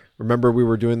something. Remember we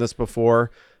were doing this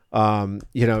before.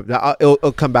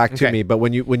 It'll come back to me. But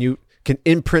when you can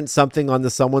imprint something onto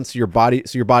someone so your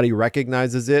body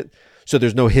recognizes it. So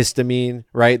there's no histamine,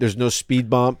 right? There's no speed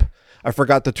bump. I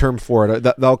forgot the term for it.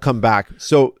 That'll come back.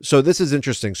 So this is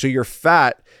interesting. So your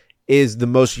fat is the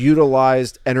most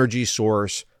utilized energy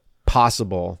source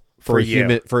possible for a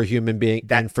human being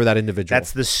and for that individual.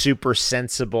 That's the super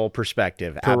sensible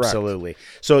perspective. Correct. Absolutely.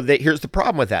 So here's the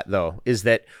problem with that, though, is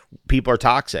that people are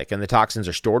toxic and the toxins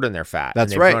are stored in their fat.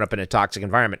 That's and they've grown up in a toxic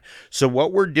environment. So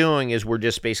what we're doing is we're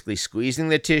just basically squeezing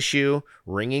the tissue,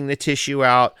 wringing the tissue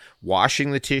out,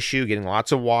 washing the tissue, getting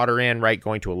lots of water in, right?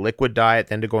 Going to a liquid diet,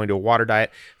 then to going to a water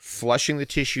diet, flushing the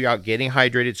tissue out, getting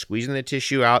hydrated, squeezing the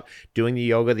tissue out, doing the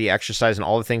yoga, the exercise, and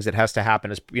all the things that has to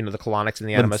happen as the colonics and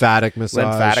the enemas.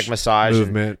 Lymphatic massage,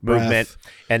 movement,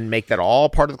 and make that all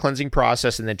part of the cleansing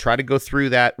process, and then try to go through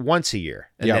that once a year,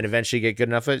 and then eventually get good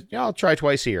enough. I'll try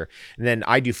twice a year, and then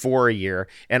I do 4 a year.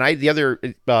 And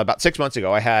about 6 months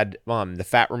ago, I had the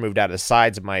fat removed out of the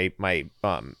sides of my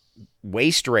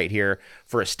waist right here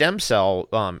for a stem cell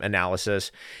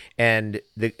analysis, and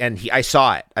I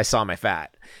saw it. I saw my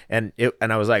fat, and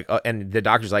I was like, and the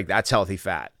doctor's like, that's healthy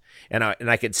fat. And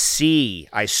I could see,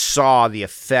 I saw the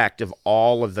effect of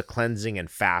all of the cleansing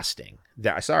and fasting.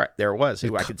 I saw it. There it was.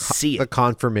 I could see it. The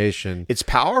confirmation. It's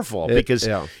powerful because,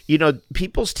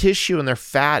 people's tissue and their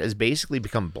fat has basically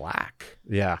become black.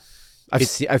 Yeah.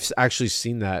 I've actually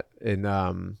seen that in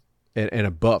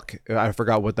a book. I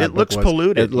forgot what that book was. It looks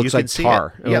polluted. It looks like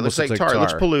tar. It looks like tar. It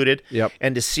looks polluted. Yep.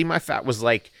 And to see my fat was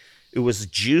like, it was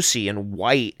juicy and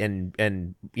white and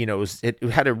it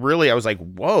had a really, I was like,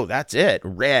 whoa, that's it.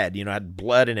 Red, had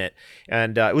blood in it.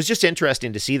 And it was just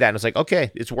interesting to see that. And it's like,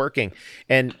 okay, it's working.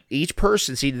 And each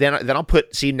person, then I'll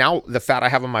now the fat I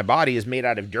have on my body is made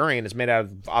out of durian. It's made out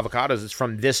of avocados. It's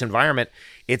from this environment.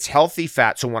 It's healthy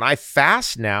fat. So when I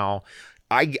fast now,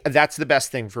 that's the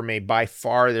best thing for me by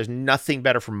far. There's nothing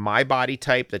better for my body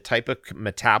type, the type of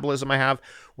metabolism I have.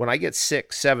 When I get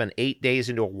 6, 7, 8 days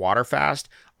into a water fast,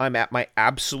 I'm at my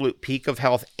absolute peak of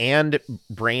health and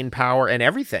brain power and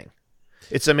everything.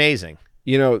 It's amazing.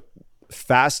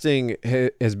 Fasting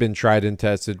has been tried and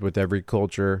tested with every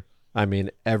culture. I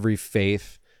mean, every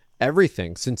faith,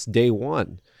 everything since day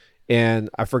one.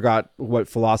 And I forgot what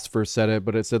philosopher said it,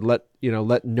 but it said,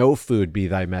 let no food be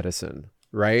thy medicine,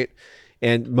 right?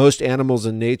 And most animals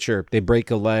in nature, they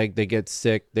break a leg, they get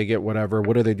sick, they get whatever.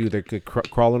 What do? They could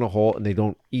crawl in a hole and they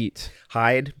don't eat.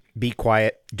 Hide, be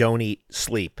quiet, don't eat,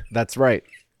 sleep. That's right.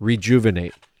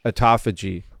 Rejuvenate,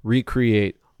 autophagy,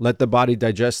 recreate, let the body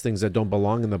digest things that don't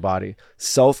belong in the body,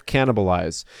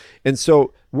 self-cannibalize. And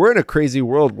so we're in a crazy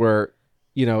world where,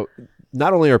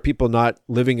 not only are people not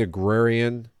living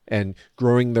agrarian and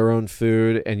growing their own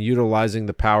food and utilizing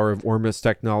the power of Ormus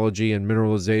technology and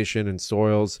mineralization and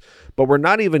soils, but we're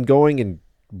not even going and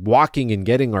walking and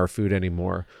getting our food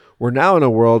anymore. We're now in a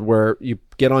world where you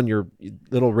get on your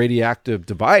little radioactive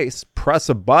device, press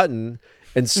a button,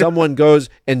 and someone goes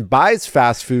and buys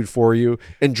fast food for you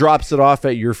and drops it off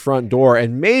at your front door,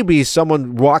 and maybe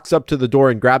someone walks up to the door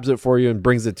and grabs it for you and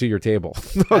brings it to your table.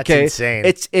 Okay, That's insane.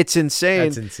 It's insane.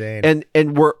 That's insane.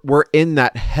 And we're in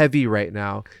that heavy right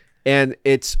now, and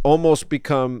it's almost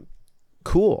become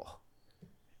cool,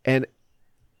 and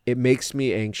it makes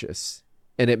me anxious,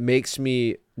 and it makes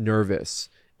me nervous,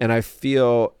 and I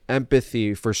feel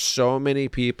empathy for so many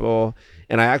people,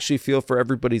 and I actually feel for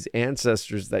everybody's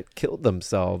ancestors that killed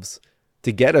themselves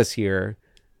to get us here,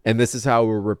 and this is how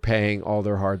we're repaying all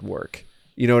their hard work.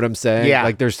 You know what I'm saying? Yeah.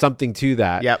 Like there's something to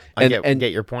that. Yep. I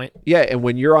get your point. Yeah, and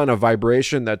when you're on a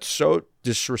vibration that's so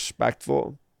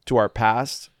disrespectful to our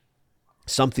past,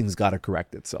 something's got to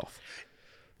correct itself.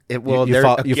 It will. You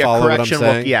follow what I'm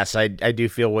saying? Yes, I do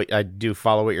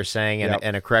follow what you're saying, and, Yep.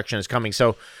 and a correction is coming.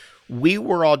 So we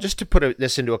were all, just to put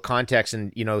this into a context,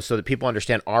 and so that people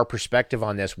understand our perspective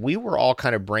on this, we were all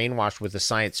kind of brainwashed with the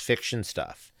science fiction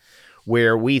stuff,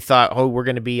 where we thought, oh, we're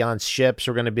going to be on ships,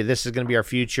 this is going to be our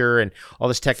future, and all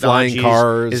this technology Flying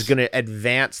cars is going to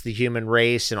advance the human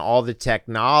race, and all the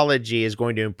technology is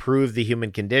going to improve the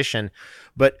human condition.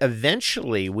 But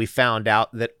eventually, we found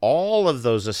out that all of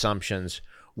those assumptions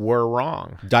were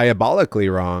wrong. Diabolically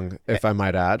wrong, if I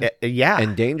might add. Yeah.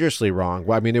 And dangerously wrong.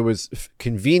 Well, I mean, it was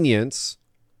convenience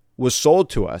was sold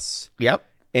to us. Yep.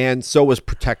 And so was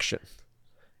protection,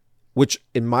 which,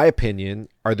 in my opinion,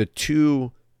 are the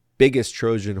two biggest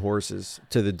Trojan horses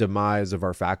to the demise of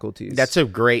our faculties. That's a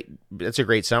great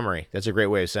summary. That's a great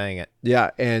way of saying it.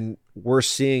 Yeah. And we're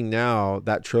seeing now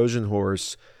that Trojan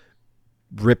horse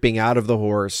ripping out of the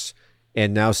horse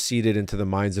and now seated into the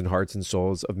minds and hearts and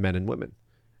souls of men and women.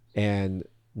 And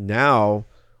now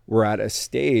we're at a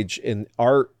stage in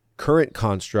our current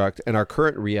construct and our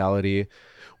current reality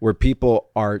where people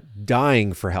are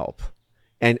dying for help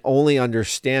and only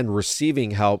understand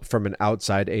receiving help from an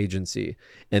outside agency.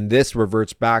 And this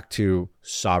reverts back to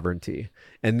sovereignty.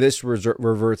 And this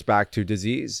reverts back to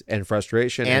disease and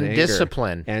frustration and anger.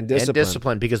 Discipline. And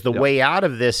discipline. Because the way out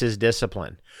of this is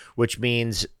discipline, which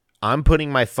means I'm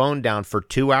putting my phone down for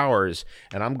 2 hours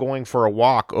and I'm going for a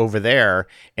walk over there,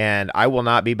 and I will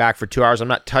not be back for 2 hours. I'm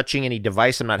not touching any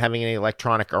device. I'm not having any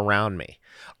electronic around me.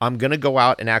 I'm going to go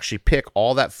out and actually pick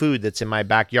all that food that's in my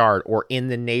backyard or in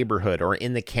the neighborhood or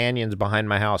in the canyons behind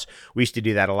my house. We used to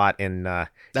do that a lot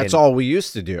That's all we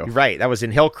used to do. Right. That was in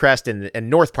Hillcrest and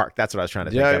North Park. That's what I was trying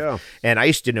to think of. Yeah. And I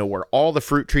used to know where all the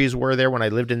fruit trees were there when I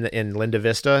lived in Linda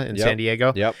Vista in San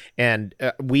Diego. Yep. And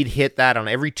we'd hit that on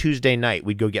every Tuesday night.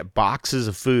 We'd go get boxes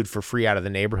of food for free out of the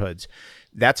neighborhoods.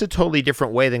 That's a totally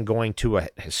different way than going to a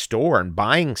store and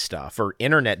buying stuff or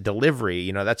internet delivery.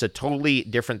 That's a totally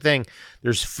different thing.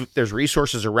 There's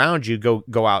resources around you.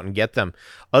 Go out and get them.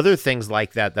 Other things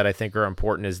like that I think are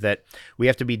important is that we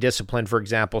have to be disciplined, for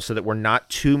example, so that we're not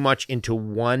too much into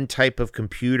one type of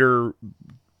computer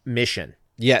mission.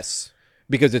 Yes,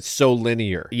 because it's so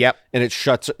linear. Yep. And it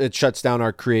shuts down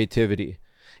our creativity,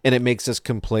 and it makes us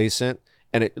complacent.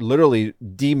 And it literally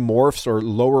demorphs or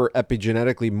lower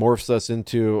epigenetically morphs us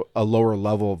into a lower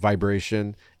level of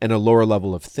vibration and a lower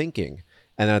level of thinking.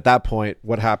 And at that point,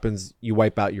 what happens? You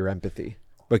wipe out your empathy.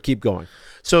 But keep going.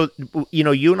 So,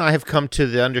 you and I have come to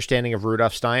the understanding of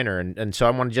Rudolph Steiner. And so I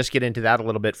want to just get into that a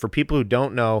little bit. For people who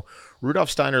don't know, Rudolph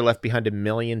Steiner left behind 1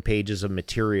 million pages of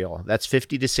material. That's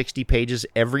 50 to 60 pages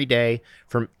every day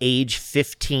from age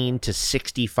 15 to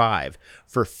 65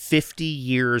 for 50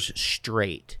 years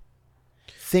straight.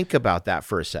 Think about that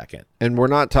for a second. And we're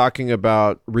not talking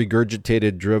about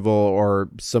regurgitated drivel or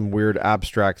some weird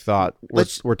abstract thought.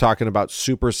 We're talking about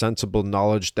super sensible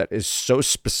knowledge that is so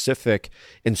specific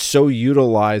and so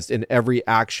utilized in every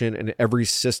action and every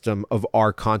system of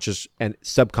our conscious and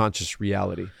subconscious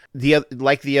reality.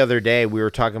 Like the other day, we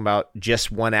were talking about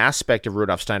just one aspect of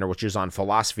Rudolf Steiner, which is on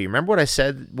philosophy. Remember what I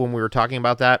said when we were talking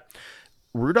about that?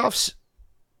 Rudolf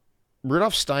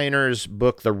Steiner's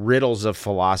book, The Riddles of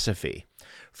Philosophy,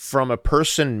 from a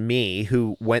person, me,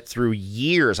 who went through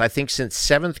years, I think since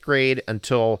 7th grade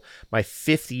until my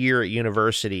 5th year at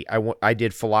university, I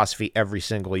did philosophy every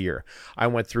single year. I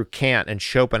went through Kant and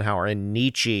Schopenhauer and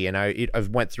Nietzsche, and I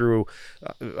went through,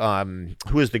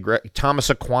 Thomas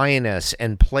Aquinas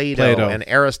and Plato. And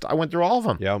Aristotle. I went through all of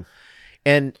them. Yeah.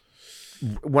 And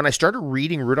when I started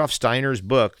reading Rudolf Steiner's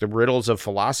book, The Riddles of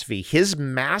Philosophy, his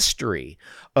mastery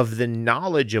of the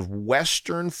knowledge of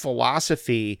Western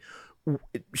philosophy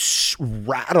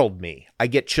rattled me. I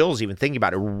get chills even thinking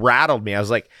about it. Rattled me. I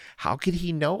was like, how could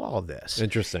he know all this?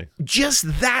 Interesting.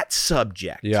 Just that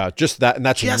subject. Yeah, just that. And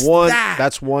that's Just one that.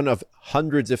 That's one of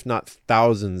hundreds, if not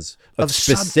thousands, of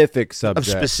specific subjects.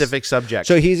 Of specific subjects.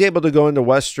 So he's able to go into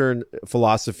Western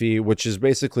philosophy, which is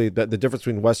basically the difference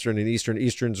between Western and Eastern.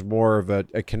 Eastern's more of a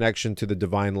connection to the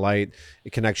divine light, a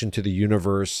connection to the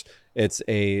universe. It's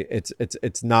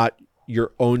not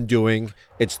your own doing.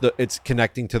 It's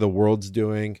connecting to the world's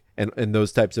doing and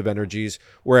those types of energies.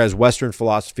 Whereas Western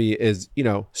philosophy is,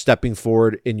 stepping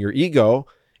forward in your ego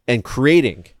and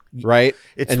creating, right?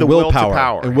 It's and the willpower. will to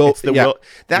power. And will. It's the Yeah. will.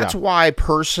 That's why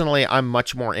personally I'm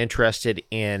much more interested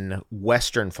in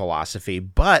Western philosophy,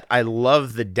 but I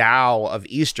love the Tao of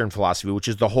Eastern philosophy, which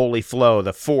is the holy flow,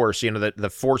 the force, the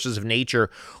forces of nature,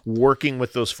 working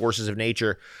with those forces of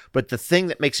nature. But the thing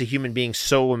that makes a human being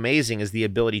so amazing is the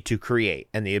ability to create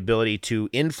and the ability to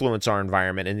influence our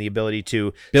environment and the ability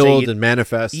to build and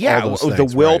manifest. Yeah, all those the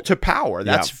things, will right? to power.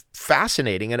 That's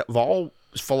fascinating. And of all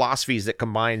philosophies that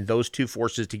combine those two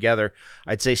forces together,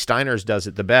 I'd say Steiner's does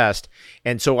it the best.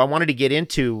 And so I wanted to get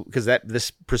into, because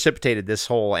this precipitated this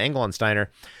whole angle on Steiner,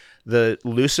 the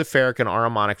Luciferic and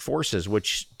Ahrimanic forces,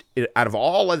 which out of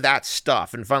all of that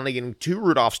stuff, and finally getting to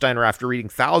Rudolph Steiner after reading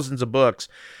thousands of books,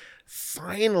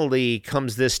 finally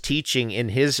comes this teaching in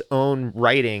his own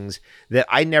writings that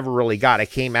I never really got. I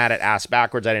came at it ass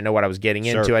backwards. I didn't know what I was getting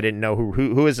into. I didn't know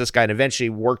who is this guy, and eventually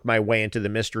worked my way into the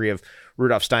mystery of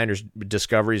Rudolph Steiner's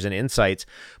discoveries and insights.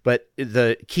 But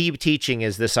the key teaching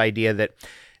is this idea that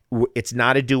it's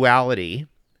not a duality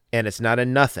and it's not a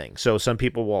nothing. So some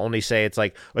people will only say it's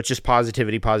like, it's just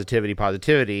positivity, positivity,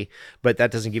 positivity, but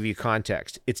that doesn't give you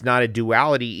context. It's not a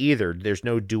duality either. There's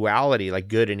no duality like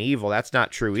good and evil. That's not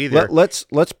true either. Let's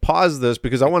pause this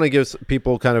because I want to give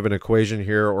people kind of an equation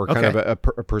here, or kind of a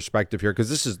perspective here, because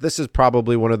this is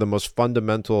probably one of the most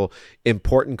fundamental,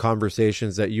 important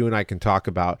conversations that you and I can talk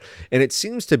about. And it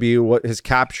seems to be what has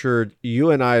captured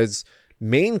you and I's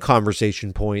main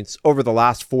conversation points over the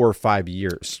last 4 or 5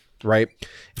 years. Right?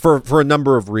 For a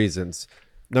number of reasons.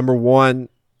 Number one,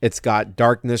 it's got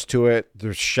darkness to it.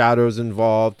 There's shadows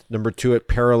involved. Number two, it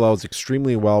parallels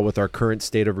extremely well with our current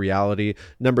state of reality.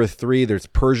 Number three, there's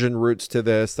Persian roots to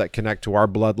this that connect to our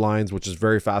bloodlines, which is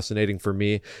very fascinating for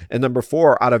me. And number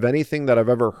four, out of anything that I've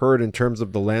ever heard in terms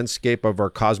of the landscape of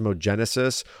our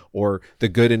cosmogenesis or the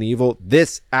good and evil,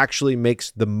 this actually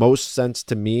makes the most sense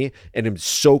to me, and it's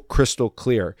so crystal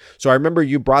clear. So I remember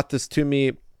you brought this to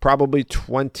me. Probably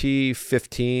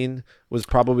 2015 was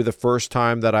probably the first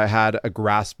time that I had a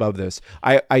grasp of this.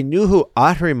 I knew who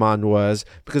Ahriman was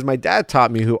because my dad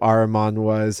taught me who Ahriman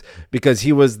was, because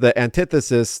he was the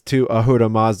antithesis to Ahura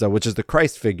Mazda, which is the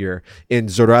Christ figure in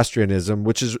Zoroastrianism,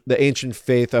 which is the ancient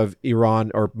faith of Iran,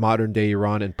 or modern day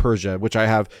Iran and Persia, which I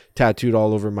have tattooed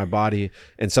all over my body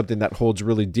and something that holds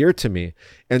really dear to me.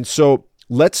 And so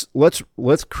Let's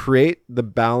create the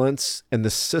balance and the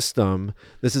system.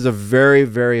 This is a very,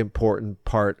 very important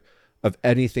part of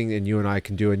anything that you and I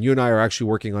can do. And you and I are actually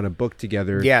working on a book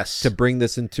together to bring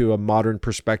this into a modern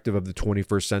perspective of the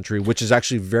 21st century, which is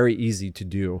actually very easy to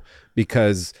do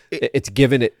because it's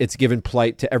given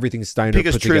plight to everything Steiner put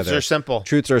together. Because truths are simple.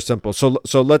 Truths are simple. So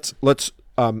let's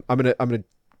I'm gonna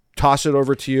toss it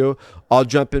over to you. I'll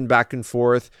jump in back and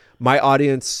forth. My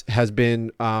audience has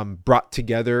been brought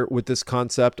together with this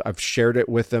concept. I've shared it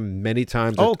with them many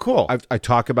times. Oh, cool. I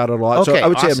talk about it a lot. Okay, so I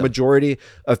would say awesome. a majority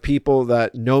of people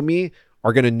that know me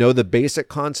are going to know the basic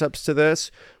concepts to this.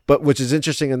 But which is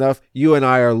interesting enough, you and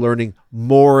I are learning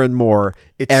more and more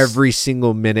every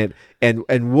single minute. And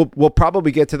we'll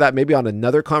probably get to that maybe on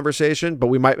another conversation, but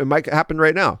it might happen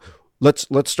right now. Let's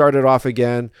start it off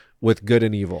again with good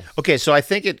and evil. Okay, so I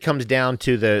think it comes down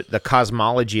to the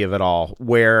cosmology of it all,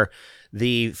 where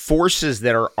the forces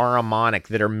that are Ahrimanic,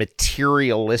 that are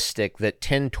materialistic, that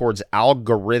tend towards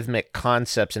algorithmic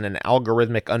concepts and an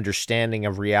algorithmic understanding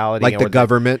of reality, like the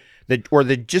government,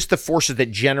 just the forces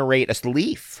that generate a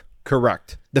leaf.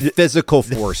 Correct. The physical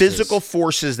forces. The physical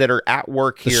forces that are at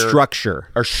work here. The structure.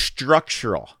 Are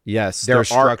structural. Yes, they're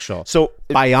structural. So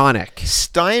bionic.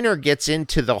 Steiner gets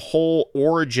into the whole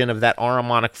origin of that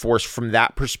Ahrimanic force from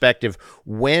that perspective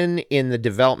when in the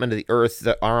development of the Earth,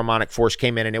 the Ahrimanic force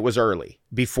came in, and it was early,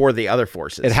 before the other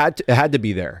forces. It had to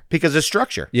be there. Because of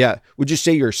structure. Yeah. Would you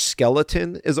say your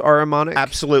skeleton is Ahrimanic?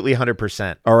 Absolutely,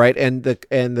 100%. All right. And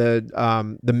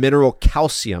the mineral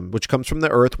calcium, which comes from the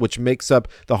Earth, which makes up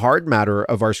the hard matter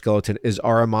of our skeleton, is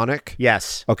Ahrimanic?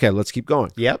 Yes. Okay, let's keep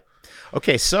going. Yep.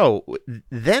 Okay, so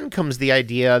then comes the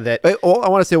idea that... I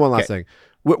want to say one last thing.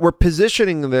 We're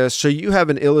positioning this so you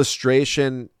have an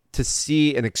illustration to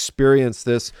see and experience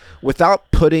this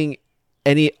without putting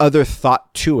any other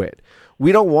thought to it.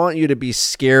 We don't want you to be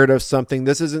scared of something.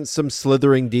 This isn't some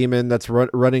slithering demon that's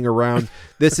running around.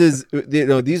 This is,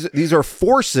 these are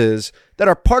forces that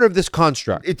are part of this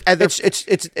construct.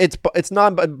 It's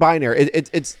non-binary.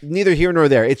 It's neither here nor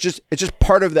there. It's just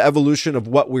part of the evolution of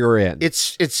what we're in.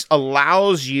 It's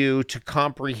allows you to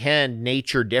comprehend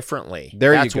nature differently.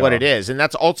 That's what it is, and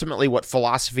that's ultimately what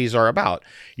philosophies are about.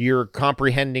 You're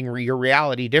comprehending your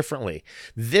reality differently.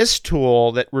 This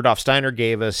tool that Rudolph Steiner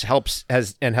gave us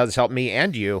has helped me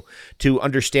and you to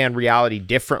understand reality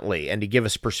differently and to give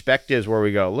us perspectives where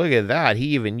we go, look at that. He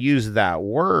even used that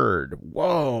word.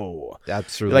 Whoa.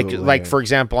 Absolutely. Like for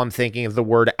example, I'm thinking of the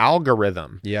word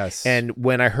algorithm. Yes. And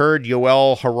when I heard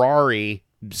Yoel Harari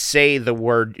say the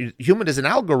word human is an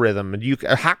algorithm and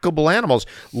hackable animals,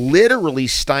 literally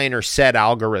Steiner said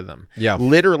algorithm. Yeah.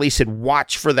 Literally said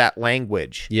watch for that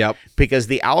language. Yep. Because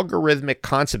the algorithmic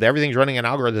concept, everything's running on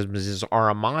algorithms, is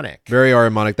aromonic. Very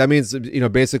aromonic. That means,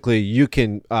 basically you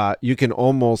can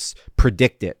almost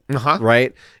predict it,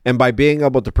 right? And by being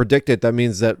able to predict it, that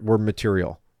means that we're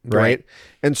material, right?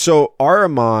 And so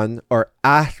Ahriman or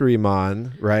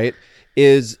Ahriman, right,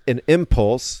 is an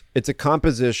impulse. It's a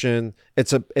composition.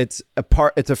 It's a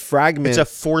fragment. It's a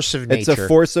force of nature. It's a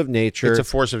force of nature. It's a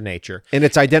force of nature. And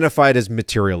it's identified as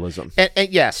materialism. And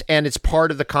yes, and it's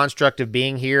part of the construct of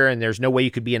being here, and there's no way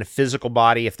you could be in a physical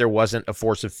body if there wasn't a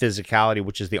force of physicality,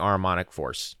 which is the Ahrimanic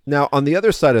force. Now, on the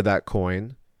other side of that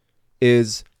coin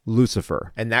is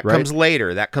Lucifer. And that comes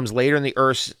later. That comes later in the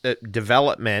Earth's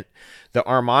development. The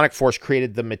Ahrimanic force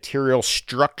created the material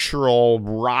structural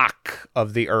rock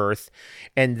of the Earth.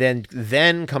 And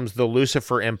then comes the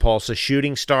Lucifer impulse, a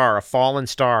shooting star, a fallen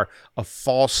star, a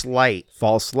false light.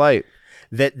 False light.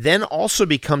 That then also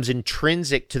becomes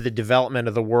intrinsic to the development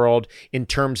of the world in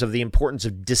terms of the importance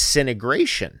of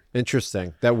disintegration.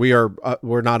 Interesting. That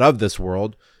we're not of this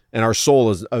world. And our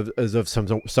soul is of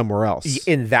somewhere else.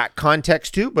 In that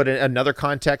context too, but in another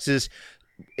context is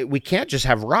we can't just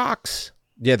have rocks.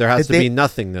 Yeah, there has to be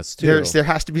nothingness too. There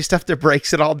has to be stuff that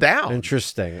breaks it all down.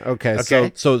 Interesting. Okay.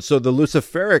 So the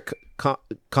Luciferic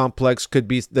complex could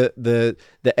be the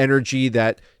energy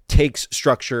that takes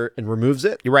structure and removes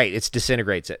it. You're right. It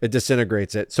disintegrates it. It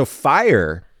disintegrates it. So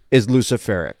fire is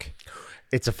Luciferic.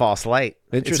 It's a false light.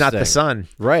 It's not the sun.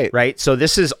 Right. So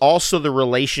this is also the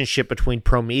relationship between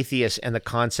Prometheus and the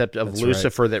concept of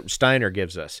Lucifer that Steiner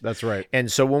gives us. That's right.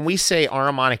 And so when we say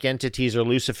Ahrimanic entities or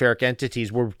Luciferic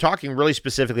entities, we're talking really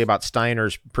specifically about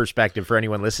Steiner's perspective for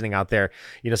anyone listening out there.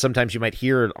 Sometimes you might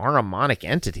hear Ahrimanic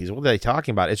entities. What are they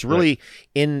talking about? It's really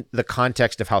in the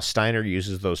context of how Steiner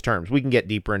uses those terms. We can get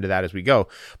deeper into that as we go.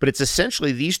 But it's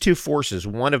essentially these two forces,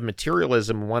 one of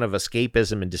materialism, one of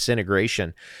escapism and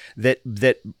disintegration, that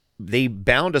they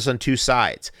bound us on two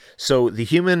sides. So the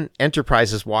human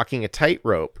enterprise is walking a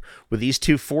tightrope with these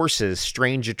two forces,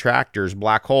 strange attractors,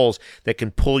 black holes that can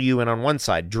pull you in on one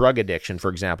side. Drug addiction, for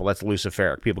example, that's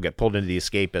Luciferic. People get pulled into the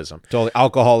escapism. Totally.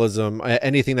 Alcoholism,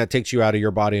 anything that takes you out of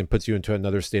your body and puts you into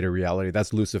another state of reality,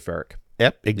 that's Luciferic.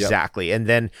 Yep, exactly. Yep. And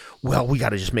then, we got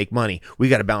to just make money. We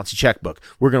got to balance a checkbook.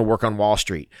 We're going to work on Wall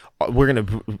Street. We're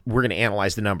going to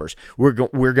analyze the numbers. We're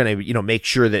going to make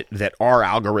sure that our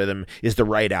algorithm is the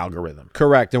right algorithm.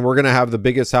 Correct. And we're going to have the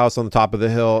biggest house on the top of the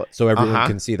hill so everyone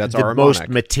can see. That's our most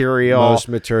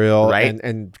material, right?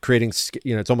 And creating,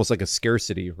 it's almost like a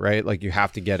scarcity, right? Like you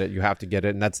have to get it,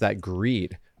 and that's that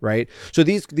greed. Right. So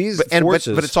these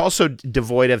forces, but it's also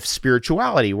devoid of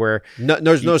spirituality, where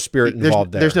there's no spirit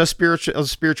involved there. There's no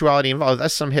spirituality involved.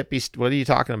 That's some hippie. What are you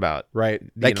talking about? Right.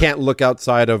 They can't look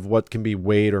outside of what can be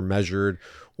weighed or measured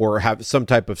or have some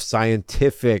type of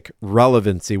scientific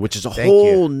relevancy, which is a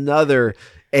whole nother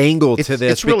angle to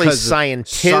this. It's really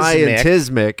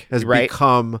scientismic has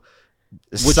become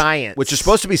science, which is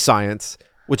supposed to be science,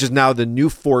 which is now the new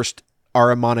forced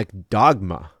Ahrimanic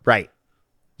dogma. Right.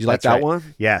 You like that one?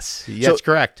 Yes, that's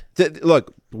correct.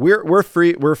 Look, we're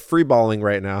free balling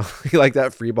right now. You like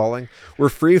that free balling? We're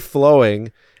free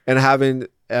flowing and having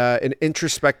an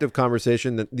introspective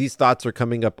conversation. That these thoughts are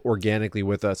coming up organically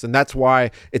with us, and that's why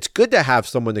it's good to have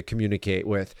someone to communicate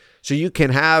with. So you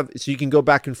can go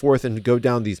back and forth and go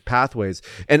down these pathways.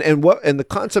 And the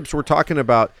concepts we're talking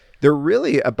about, they're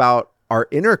really about our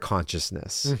inner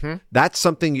consciousness. Mm-hmm. That's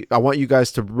something I want you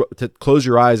guys to close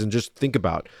your eyes and just think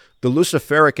about. The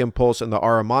Luciferic impulse and the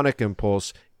Ahrimanic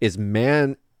impulse is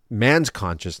man's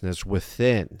consciousness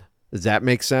within. Does that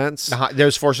make sense?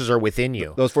 Those forces are within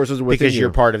you. Those forces are within you. Because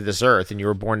you're part of this earth and you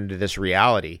were born into this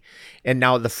reality. And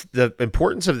now the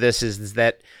importance of this is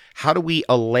that how do we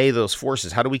allay those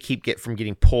forces? How do we get from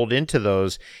getting pulled into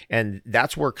those? And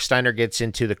that's where Steiner gets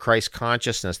into the Christ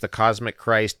consciousness, the cosmic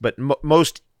Christ, but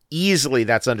most easily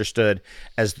that's understood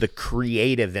as the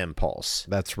creative impulse.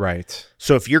 That's right.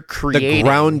 So if you're creating, the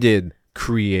grounded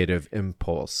creative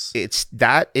impulse,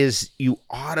 you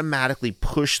automatically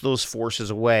push those forces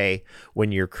away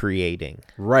when you're creating.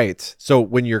 Right. So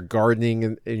when you're gardening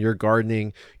and you're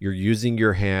using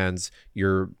your hands,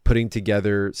 you're putting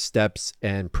together steps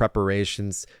and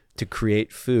preparations to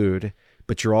create food,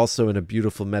 but you're also in a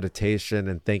beautiful meditation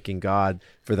and thanking God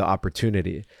for the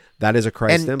opportunity. That is a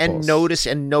Christ impulse.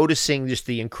 And noticing just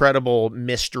the incredible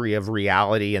mystery of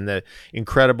reality and the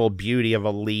incredible beauty of a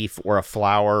leaf or a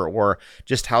flower, or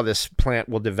just how this plant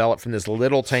will develop from this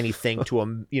little tiny thing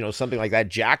to something like that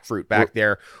jackfruit back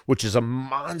there, which is a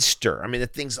monster. I mean, the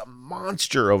thing's a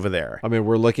monster over there. I mean,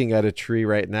 we're looking at a tree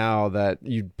right now that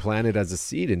you planted as a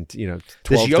seed in 12,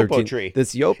 this yopo 13, tree.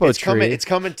 This yopo tree. It's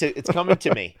coming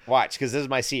to me. Watch, because this is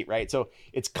my seat, right? So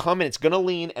it's coming. It's going to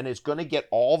lean, and it's going to get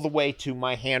all the way to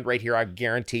my hand right here. I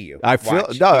guarantee you. I feel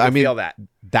feel that.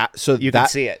 You can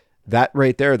see it. That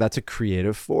right there. That's a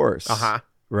creative force.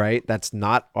 Right. That's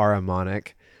not aramonic.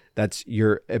 That's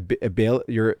your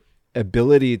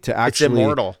ability to actually. It's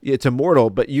immortal. It's immortal,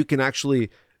 but you can actually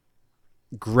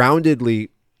groundedly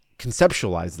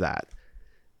conceptualize that.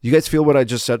 You guys feel what I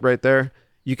just said right there?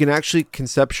 You can actually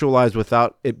conceptualize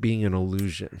without it being an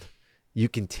illusion. You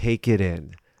can take it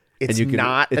in. It's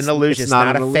not an illusion. It's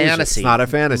not a fantasy. It's not a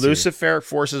fantasy. Luciferic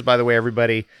forces, by the way,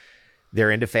 everybody,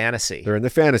 they're into fantasy. They're into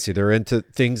fantasy. They're into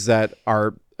things that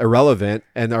are irrelevant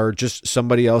and are just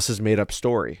somebody else's made up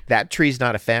story. That tree's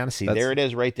not a fantasy. There it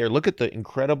is right there. Look at the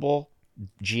incredible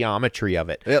geometry of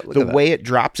it. Yeah, the way it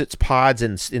drops its pods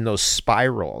in those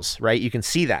spirals, right? You can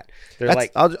see that.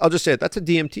 I'll just say it. That's a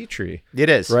DMT tree. It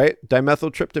is. Right?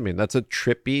 Dimethyltryptamine. That's a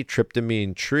trippy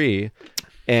tryptamine tree.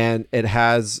 And it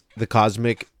has the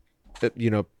cosmic,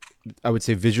 I would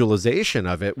say visualization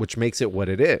of it, which makes it what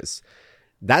it is.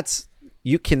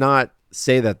 You cannot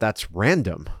say that that's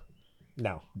random.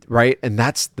 No. Right. And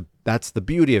that's the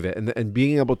beauty of it. And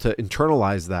being able to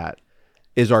internalize that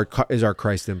is our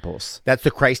Christ impulse. That's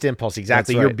the Christ impulse.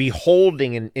 Exactly. That's right. You're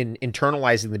beholding and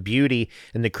internalizing the beauty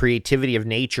and the creativity of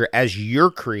nature as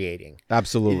you're creating.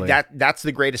 Absolutely. That's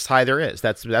the greatest high there is.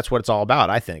 That's what it's all about.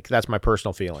 I think that's my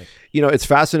personal feeling. It's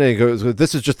fascinating.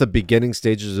 This is just the beginning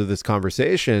stages of this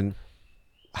conversation.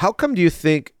 How come do you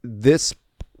think this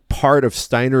part of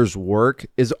Steiner's work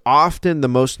is often the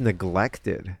most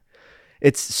neglected?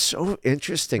 It's so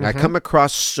interesting. I come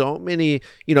across so many,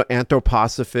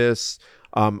 anthroposophists.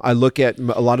 I look at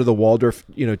a lot of the Waldorf,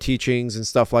 teachings and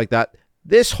stuff like that.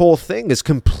 This whole thing is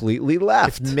completely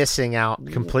left. It's missing out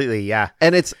completely, yeah.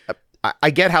 And it's...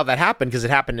 I get how that happened, because it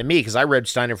happened to me, because I read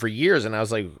Steiner for years and I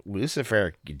was like,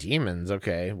 Luciferic demons,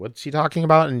 okay, what's he talking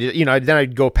about? And then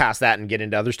I'd go past that and get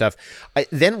into other stuff.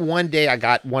 Then one day I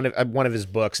got one of his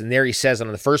books, and there he says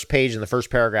on the first page in the first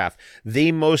paragraph,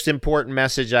 the most important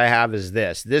message I have is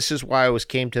this is why I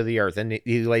came to the earth. And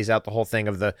he lays out the whole thing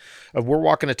of we're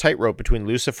walking a tightrope between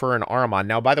Lucifer and Ahriman.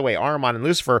 Now, by the way, Ahriman and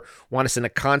Lucifer want us in a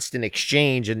constant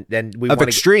exchange, and then we want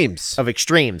extremes. Of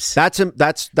extremes. That's from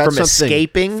something.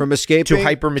 escaping to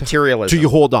hypermaterialism. To you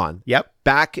hold on. Yep.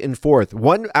 Back and forth.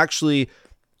 One actually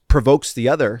provokes the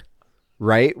other,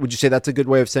 right? Would you say that's a good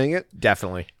way of saying it?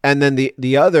 Definitely. And then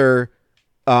the other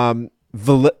validates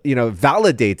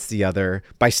the other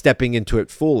by stepping into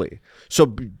it fully.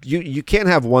 So you can't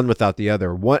have one without the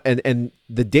other. And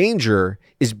the danger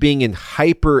is being in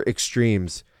hyper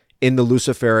extremes in the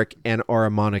Luciferic and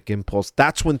Ahrimanic impulse.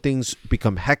 That's when things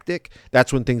become hectic.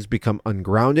 That's when things become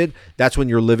ungrounded. That's when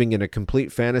you're living in a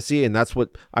complete fantasy. And that's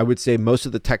what I would say most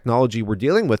of the technology we're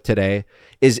dealing with today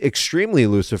is extremely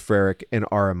Luciferic and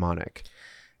Ahrimanic.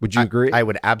 Would you agree? I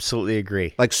would absolutely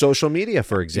agree. Like social media,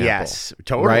 for example. Yes,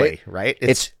 totally. Right?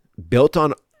 It's built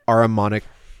on Ahrimanic,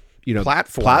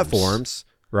 platforms,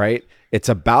 right? It's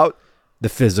about the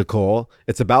physical.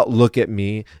 It's about look at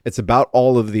me. It's about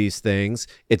all of these things.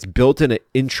 It's built in an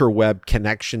interweb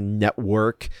connection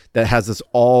network that has us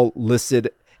all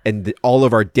listed, and all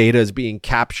of our data is being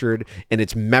captured, and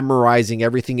it's memorizing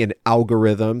everything in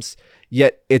algorithms.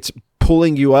 Yet it's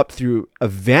pulling you up through a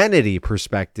vanity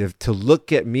perspective to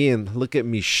look at me and look at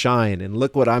me shine and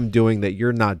look what I'm doing that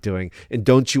you're not doing. And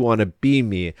don't you want to be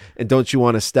me? And don't you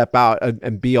want to step out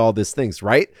and be all these things,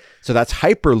 right? So that's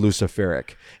hyper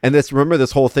Luciferic. And remember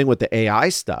this whole thing with the AI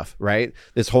stuff, right?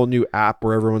 This whole new app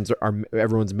where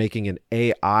everyone's making an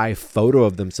AI photo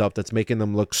of themselves that's making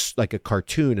them look like a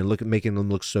cartoon and making them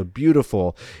look so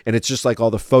beautiful. And it's just like all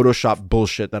the Photoshop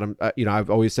bullshit that I've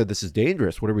always said this is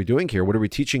dangerous. What are we doing here? What are we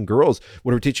teaching girls?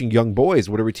 What are we teaching young boys?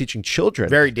 What are we teaching children?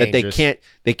 Very dangerous. That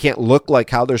they can't look like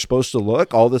how they're supposed to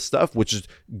look. All this stuff, which is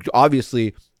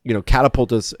obviously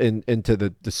catapult us into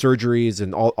the surgeries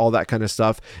and all that kind of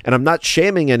stuff. And I'm not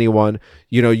shaming anyone.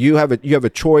 You have a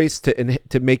choice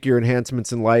to make your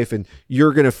enhancements in life, and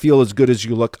you're going to feel as good as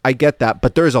you look. I get that,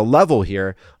 but there's a level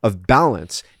here of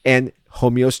balance and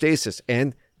homeostasis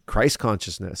and Christ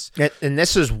consciousness. And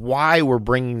this is why we're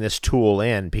bringing this tool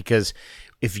in, because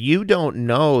if you don't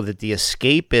know that the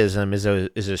escapism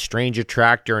is a strange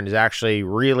attractor and is actually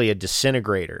really a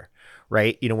disintegrator,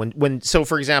 right? So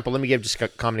for example, let me give just a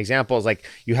common example. Is like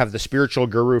you have the spiritual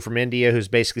guru from India who's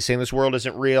basically saying this world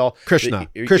isn't real. Krishna,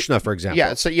 for example.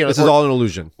 Yeah, so this is all an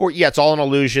illusion. It's all an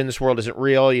illusion. This world isn't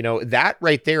real. That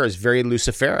right there is very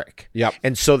luciferic. Yep.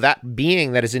 And so that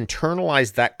being that has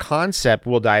internalized that concept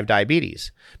will die of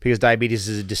diabetes, because diabetes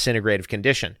is a disintegrative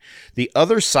condition. The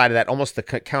other side of that, almost the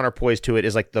counterpoise to it,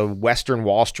 is like the Western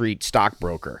Wall Street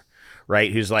stockbroker,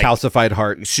 right? Who's like calcified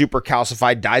heart, super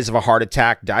calcified, dies of a heart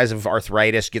attack, dies of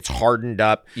arthritis, gets hardened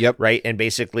up. Yep. Right. And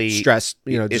basically stress,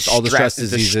 just all the stress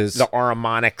diseases, the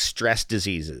Aramonic stress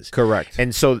diseases. Correct.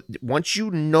 And so once you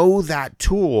know that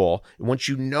tool, once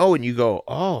you know and you go,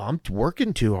 oh, I'm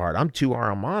working too hard, I'm too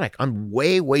Aramonic, I'm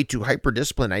way, way too hyper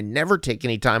disciplined, I never take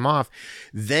any time off.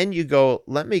 Then you go,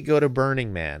 let me go to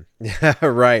Burning Man.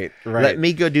 Right. Let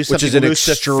me go do something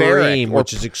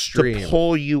which is extreme to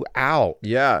pull you out.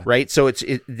 Yeah. Right. So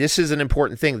this is an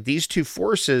important thing. These two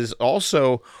forces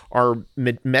also are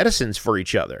medicines for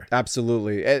each other.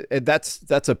 Absolutely. And that's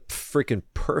a freaking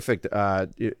perfect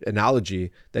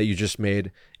analogy that you just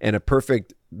made, and a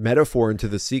perfect metaphor into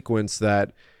the sequence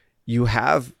that you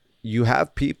have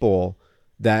people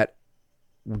that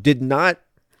did not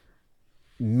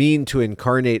mean to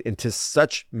incarnate into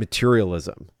such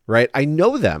materialism, right? I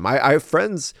know them. I have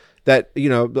friends that,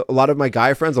 a lot of my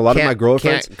guy friends, a lot of my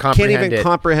girlfriends can't even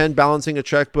comprehend balancing a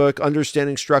checkbook,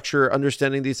 understanding structure,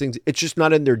 understanding these things. It's just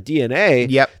not in their DNA.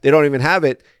 Yep. They don't even have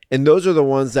it. And those are the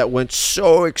ones that went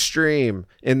so extreme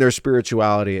in their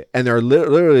spirituality, and they're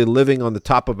literally living on the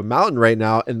top of a mountain right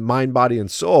now in mind, body, and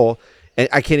soul. And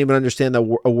I can't even understand a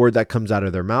word that comes out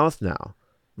of their mouth now,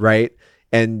 right?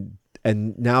 And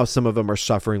now some of them are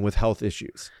suffering with health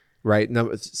issues, right? Now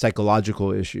it's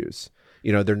psychological issues.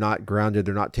 They're not grounded.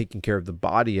 They're not taking care of the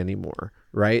body anymore,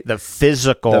 right? The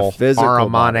physical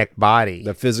Aramonic body.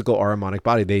 The physical Aramonic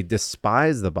body. They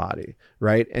despise the body,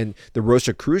 right? And the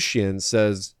Rosicrucian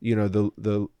says,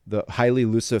 the highly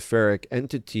luciferic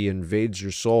entity invades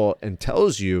your soul and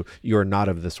tells you are not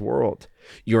of this world.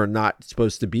 You're not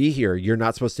supposed to be here. You're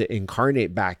not supposed to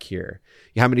incarnate back here.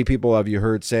 How many people have you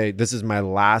heard say, this is my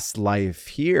last life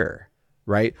here,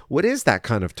 right? What is that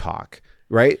kind of talk,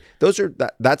 right?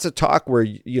 That's a talk where,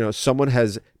 someone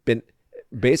has been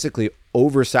basically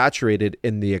oversaturated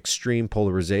in the extreme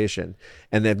polarization,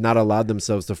 and they've not allowed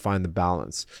themselves to find the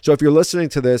balance. So if you're listening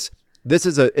to this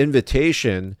is an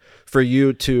invitation for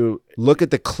you to look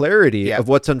at the clarity of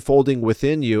what's unfolding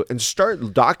within you and start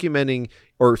documenting,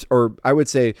 or I would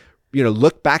say,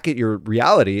 look back at your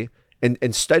reality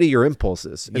and study your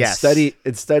impulses and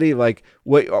study like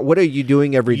what are you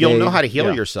doing every day? You'll know how to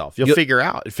heal yourself. You'll figure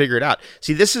it out.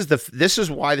 See, this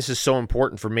is why this is so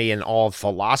important for me in all of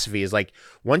philosophy, is like,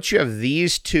 once you have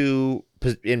these two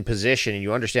in position and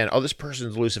you understand, oh, this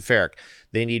person's luciferic,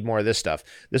 they need more of this stuff.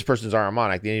 This person's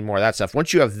Aramonic, they need more of that stuff.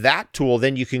 Once you have that tool,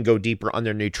 then you can go deeper on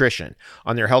their nutrition,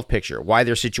 on their health picture, why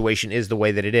their situation is the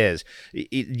way that it is.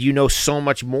 You know so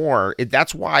much more.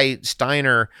 That's why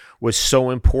Steiner was so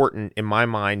important in my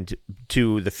mind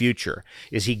to the future,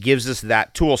 is he gives us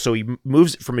that tool. So he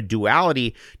moves it from a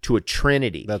duality to a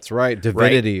trinity. That's right.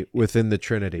 Divinity within the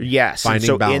trinity. Yes. Finding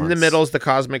so balance. In the middle is the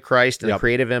cosmic Christ and the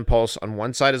creative impulse. On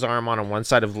one side is Ahriman, on one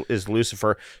side is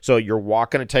Lucifer. So you're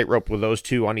walking a tightrope with those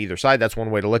two on either side. That's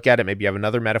one way to look at it. Maybe you have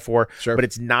another metaphor, but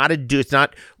it's not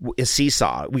a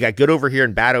seesaw. We got good over here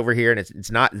and bad over here, and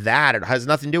it's not that. It has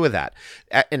nothing to do with that.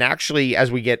 And actually,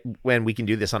 when we can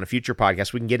do this on a future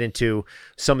podcast, we can get into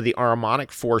some of the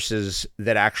Ahrimanic forces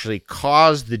that actually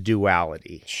cause the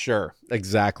duality. Sure,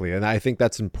 exactly. And I think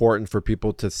that's important for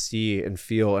people to see and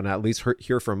feel, and at least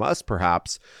hear from us,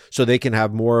 perhaps, so they can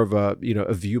have more of a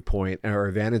viewpoint or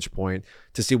a vantage point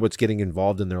to see what's getting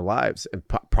involved in their lives and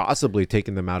possibly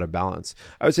taking them out of balance.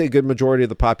 I would say a good majority of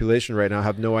the population right now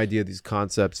have no idea these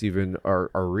concepts even are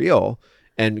real,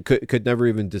 and could never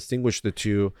even distinguish the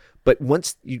two. But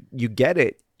once you get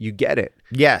it, you get it.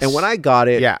 Yes. And when I got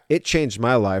it, it changed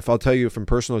my life. I'll tell you from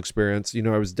personal experience,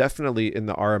 I was definitely in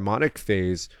the Ahrimanic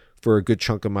phase for a good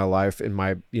chunk of my life in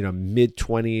my, mid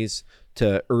 20s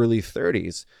to early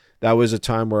 30s. That was a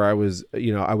time where I was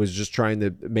just trying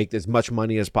to make as much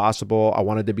money as possible. I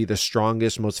wanted to be the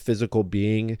strongest, most physical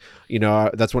being.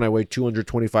 That's when I weighed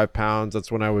 225 pounds.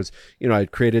 That's when I was, I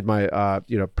created my,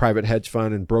 private hedge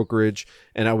fund and brokerage,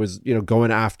 and I was,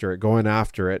 going after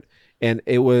it. And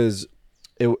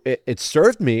it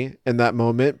served me in that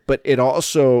moment, but it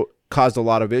also caused a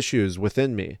lot of issues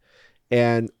within me.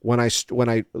 And when I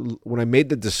made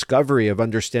the discovery of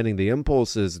understanding the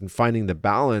impulses and finding the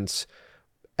balance,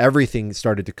 everything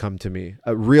started to come to me.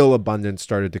 A real abundance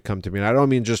started to come to me. And I don't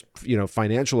mean just,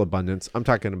 financial abundance. I'm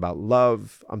talking about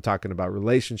love. I'm talking about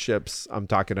relationships. I'm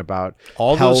talking about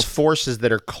all health. Those forces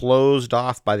that are closed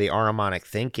off by the Ahrimanic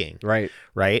thinking. Right.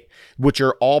 Which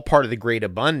are all part of the great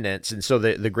abundance. And so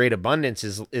the great abundance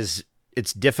is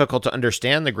it's difficult to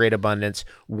understand the great abundance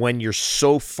when you're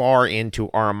so far into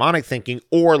Ahrimanic thinking,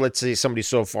 or let's say somebody's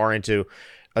so far into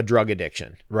a drug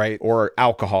addiction, right, or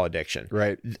alcohol addiction,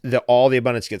 right. All the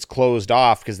abundance gets closed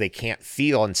off because they can't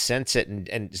feel and sense it, and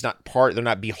it's not they're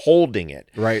not beholding it.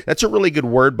 Right. That's a really good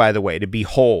word, by the way, to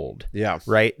behold. Yeah.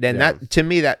 Right. And that, to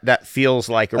me, that feels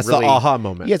like that's really the aha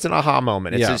moment. Yeah, it's an aha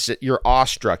moment. It's just, you're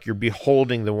awestruck. You're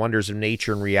beholding the wonders of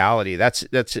nature and reality. That's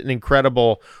an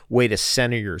incredible way to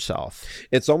center yourself.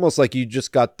 It's almost like you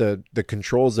just got the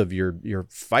controls of your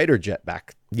fighter jet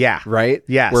back. Yeah. Right.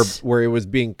 Yes. Where it was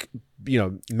being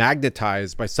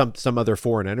magnetized by some other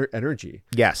foreign energy.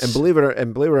 Yes. And believe it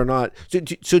or not,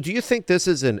 so do you think this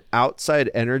is an outside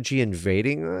energy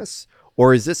invading us,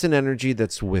 or is this an energy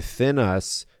that's within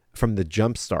us from the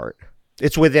jump start?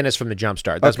 It's within us from the jump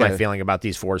start. That's okay. my feeling about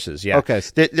these forces. Yeah. Okay.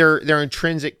 They're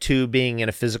intrinsic to being in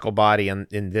a physical body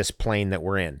in this plane that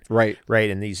we're in. Right. Right.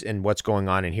 And what's going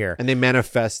on in here. And they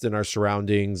manifest in our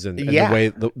surroundings and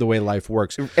the way life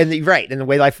works. And the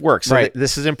way life works. So right.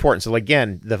 This is important. So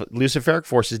again, the Luciferic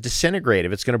force is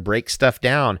disintegrative. It's going to break stuff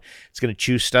down. It's going to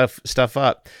chew stuff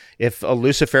up. If a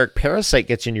Luciferic parasite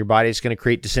gets in your body, it's going to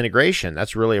create disintegration.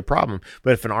 That's really a problem.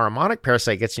 But if an Ahrimanic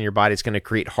parasite gets in your body, it's going to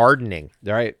create hardening.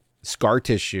 Right. Scar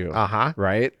tissue.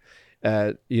 Right.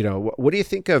 What do you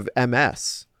think of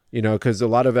MS? Because a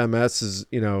lot of MS is,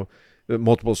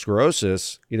 multiple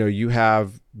sclerosis. You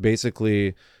have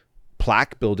basically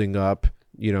plaque building up,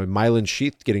 myelin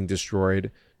sheath getting destroyed,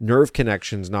 nerve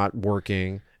connections not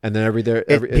working. And then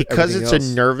because it's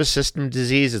else. A nervous system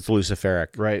disease, it's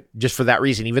Luciferic. Right. Just for that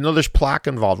reason, even though there's plaque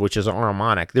involved, which is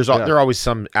Ahrimanic, there are always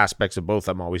some aspects of both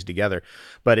of them always together,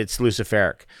 but it's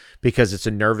Luciferic because it's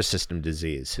a nervous system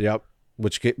disease. Yep.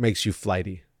 Which makes you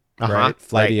flighty. Right?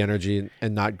 Flighty energy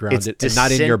and not grounded and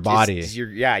not in your body.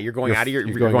 You're going out of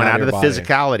the body.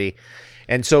 physicality.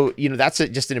 And so, that's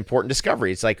just an important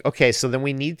discovery. It's like, okay, so then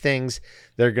we need things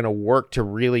that are going to work to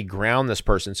really ground this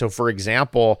person. So, for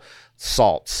example,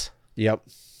 salts. Yep.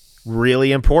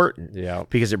 Really important. Yeah.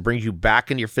 Because it brings you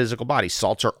back into your physical body.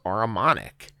 Salts are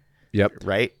Ahrimanic. Yep.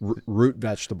 Right? Root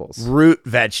vegetables. Right?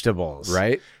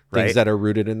 Things that are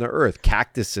rooted in the earth.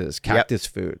 Cactus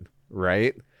food.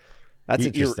 Right? That's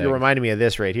interesting. You're reminding me of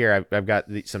this right here. I've got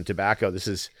some tobacco. This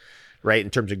is right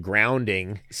in terms of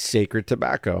grounding. Sacred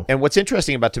tobacco. And what's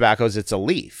interesting about tobacco is it's a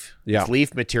leaf. Yeah. It's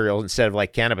leaf material instead of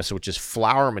like cannabis, which is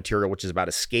flower material, which is about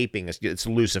escaping. It's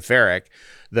Luciferic.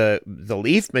 The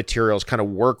leaf materials kind of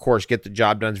workhorse, get the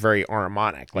job done. It's very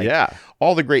Ahrimanic.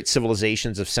 All the great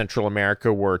civilizations of Central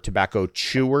America were tobacco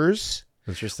chewers.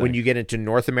 Interesting. When you get into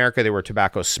North America, they were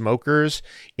tobacco smokers.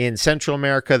 In Central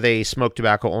America, they smoked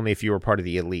tobacco only if you were part of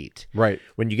the elite. Right.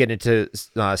 When you get into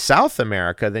South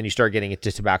America, then you start getting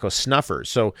into tobacco snuffers.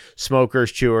 So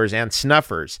smokers, chewers, and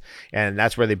snuffers. And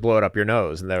that's where they blow it up your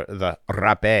nose. And the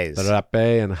rapés. The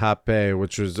rapé and japé,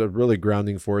 which was a really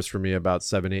grounding force for me about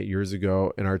 7-8 years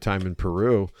ago in our time in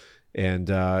Peru. And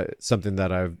something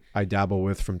that I dabble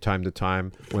with from time to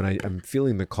time when I'm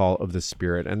feeling the call of the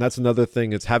spirit. And that's another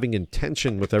thing. It's having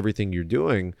intention with everything you're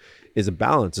doing is a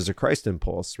balance, is a Christ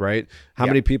impulse, right? How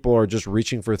many people are just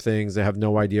reaching for things? They have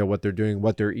no idea what they're doing,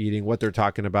 what they're eating, what they're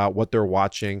talking about, what they're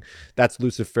watching. That's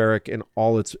Luciferic in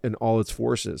all its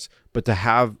forces. But to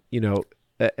have,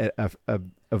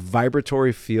 a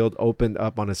vibratory field opened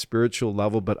up on a spiritual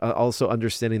level, but also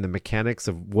understanding the mechanics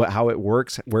of how it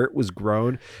works, where it was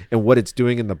grown, and what it's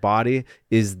doing in the body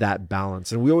is that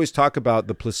balance. And we always talk about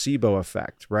the placebo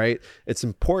effect, right? It's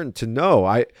important to know.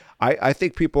 I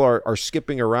think people are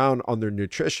skipping around on their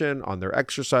nutrition, on their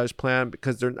exercise plan,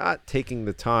 because they're not taking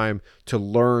the time to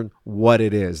learn what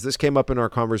it is. This came up in our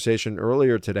conversation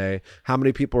earlier today. How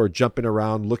many people are jumping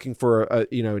around looking for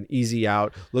an easy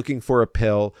out, looking for a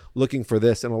pill, looking for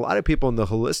this. And a lot of people in the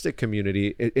holistic community,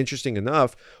 interesting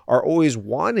enough, are always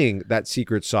wanting that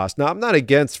secret sauce. Now, I'm not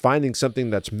against finding something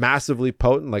that's massively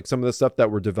potent, like some of the stuff that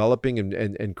we're developing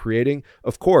and creating,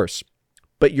 of course.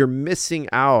 but you're missing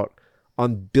out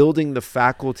on building the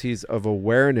faculties of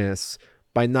awareness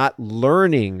by not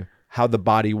learning how the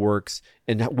body works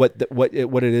and what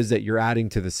it is that you're adding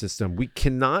to the system. We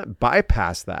cannot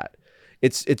bypass that.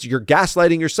 It's you're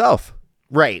gaslighting yourself.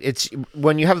 Right. It's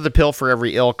when you have the pill for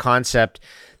every ill concept,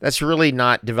 that's really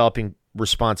not developing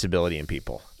responsibility in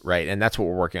people, right? And that's what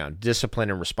we're working on,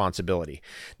 discipline and responsibility.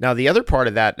 Now, the other part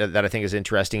of that I think is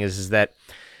interesting is that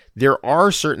there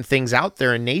are certain things out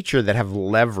there in nature that have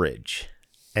leverage.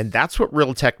 And that's what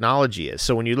real technology is.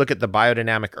 So when you look at the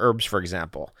biodynamic herbs, for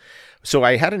example, so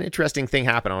I had an interesting thing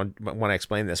happen when I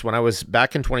explained this. When I was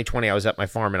back in 2020, I was at my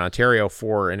farm in Ontario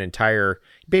for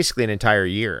basically an entire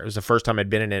year. It was the first time I'd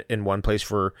been in one place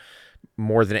for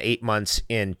more than 8 months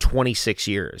in 26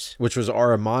 years. Which was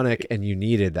Aramonic, and you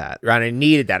needed that. Right, I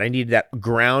needed that. I needed that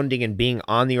grounding and being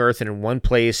on the earth and in one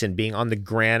place and being on the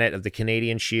granite of the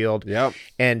Canadian Shield. Yep.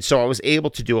 And so I was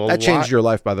able to do a lot. That changed your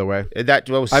life, by the way.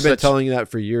 I've been telling you that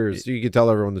for years. You can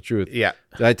tell everyone the truth. Yeah.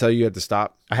 Did I tell you had to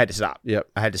stop? I had to stop. Yep.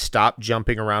 I had to stop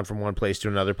jumping around from one place to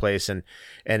another place, and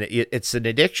it's an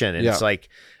addiction. And it's like,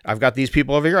 I've got these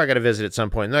people over here I got to visit at some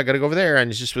point, and I got to go over there,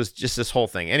 and it was just this whole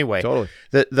thing. Anyway, totally.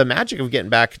 The magic of getting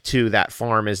back to that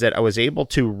farm is that I was able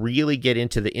to really get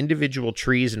into the individual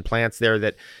trees and plants there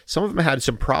that some of them had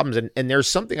some problems. And there's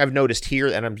something I've noticed here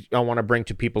that I want to bring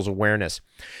to people's awareness.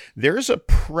 There's a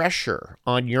pressure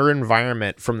on your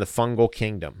environment from the fungal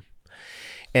kingdom.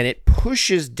 And it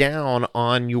pushes down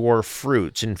on your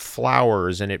fruits and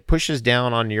flowers, and it pushes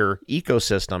down on your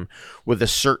ecosystem with a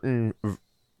certain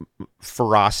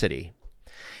ferocity.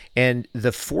 And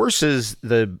the forces,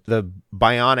 the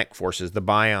bionic forces, the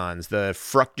bions, the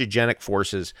fructogenic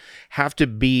forces have to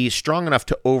be strong enough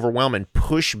to overwhelm and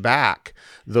push back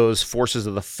those forces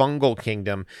of the fungal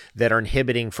kingdom that are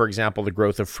inhibiting, for example, the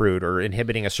growth of fruit, or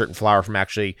inhibiting a certain flower from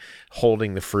actually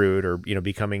holding the fruit, or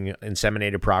becoming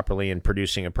inseminated properly and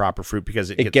producing a proper fruit, because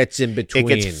it gets in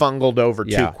between. It gets fungled over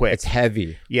too quick. It's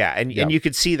heavy. Yeah, and you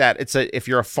can see that. If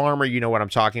you're a farmer, you know what I'm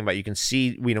talking about. You can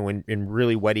see, in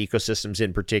really wet ecosystems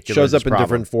in particular. Shows up in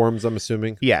different forms, I'm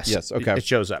assuming. Yes. Okay. It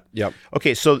shows up. Yep.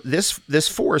 Okay. So this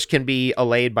force can be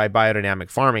allayed by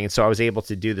biodynamic farming, and so I was able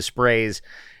to do the sprays,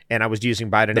 and I was using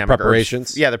biodynamic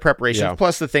preparations. herbs. Yeah, the preparations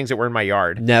plus the things that were in my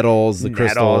yard. Nettles,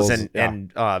 crystals,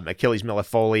 and Achilles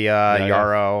millifolia,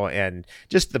 yarrow, and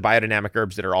just the biodynamic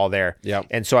herbs that are all there. Yep.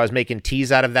 And so I was making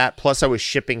teas out of that. Plus, I was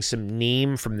shipping some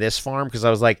neem from this farm because I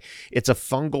was like, it's a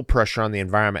fungal pressure on the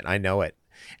environment. I know it.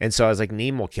 And so I was like,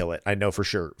 neem will kill it. I know for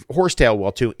sure. Horsetail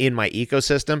will too in my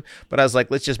ecosystem. But I was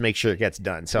like, let's just make sure it gets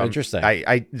done. So interesting.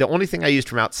 The only thing I used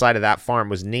from outside of that farm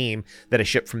was neem that I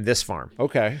shipped from this farm.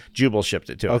 Okay. Jubal shipped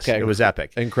it to us. It was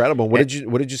epic. Incredible. What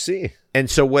did you see? And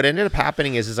so what ended up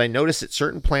happening is I noticed that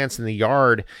certain plants in the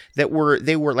yard that were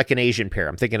like an Asian pear.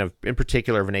 I'm thinking of in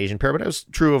particular of an Asian pear, but it was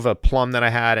true of a plum that I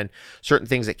had, and certain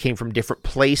things that came from different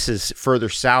places further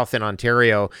south in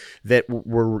Ontario that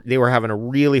were having a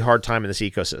really hard time in this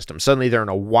ecosystem. Suddenly they're in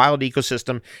a wild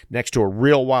ecosystem next to a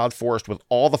real wild forest with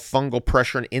all the fungal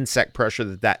pressure and insect pressure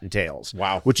that entails.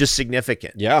 Wow. Which is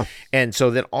significant. Yeah. And so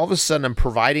then all of a sudden I'm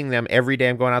providing them every day.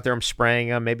 I'm going out there, I'm spraying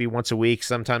them maybe once a week.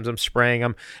 Sometimes I'm spraying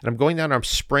them, and I'm going down, I'm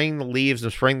spraying the leaves, I'm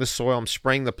spraying the soil, I'm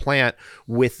spraying the plant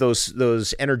with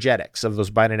those energetics of those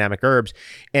biodynamic herbs.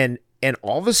 And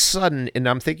all of a sudden, and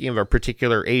I'm thinking of a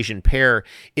particular Asian pear,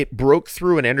 it broke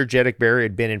through an energetic barrier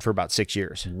I'd been in for about 6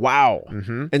 years. Wow.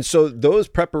 Mm-hmm. And so those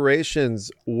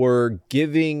preparations were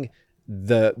giving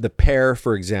the pear,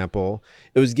 for example,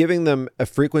 it was giving them a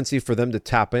frequency for them to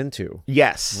tap into.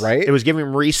 Yes. Right? It was giving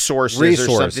them resources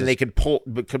or something they could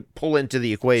pull into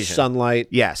the equation. Sunlight.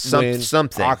 Yes. Wind,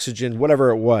 something. Oxygen, whatever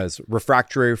it was.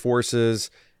 Refractory forces,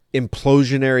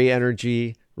 implosionary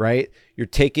energy, right? You're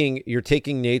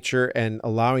taking nature and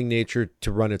allowing nature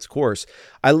to run its course.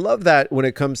 I love that when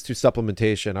it comes to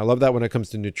supplementation. I love that when it comes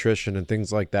to nutrition and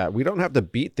things like that. We don't have to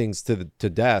beat things to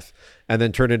death and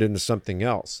then turn it into something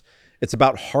else. It's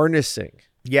about harnessing.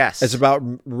 Yes. It's about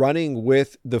running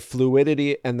with the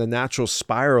fluidity and the natural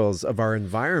spirals of our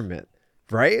environment,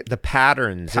 right? The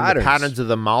patterns of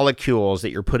the molecules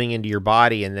that you're putting into your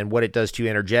body, and then what it does to you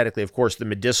energetically. Of course, the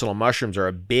medicinal mushrooms are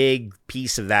a big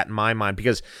piece of that in my mind,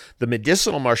 because the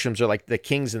medicinal mushrooms are like the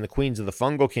kings and the queens of the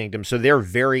fungal kingdom. So they're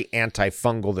very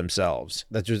antifungal themselves.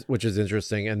 Which is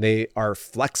interesting. And they are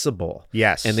flexible.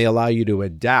 Yes. And they allow you to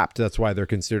adapt. That's why they're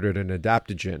considered an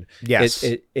adaptogen. Yes.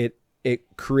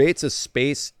 It creates a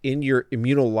space in your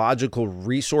immunological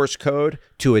resource code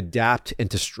to adapt and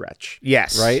to stretch.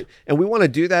 Yes. Right? And we want to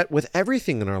do that with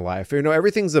everything in our life.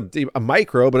 Everything's a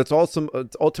micro, but it's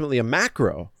ultimately a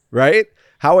macro. right?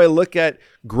 How I look at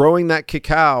growing that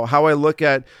cacao, how I look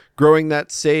at growing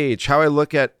that sage, how I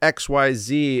look at X, Y,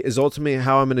 Z is ultimately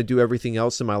how I'm going to do everything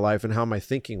else in my life and how my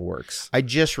thinking works. I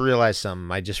just realized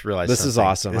something. This is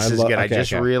awesome. This is good. I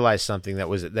just realized something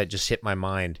that just hit my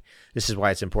mind. This is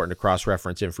why it's important to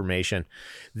cross-reference information.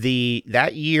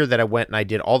 That year that I went and I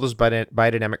did all those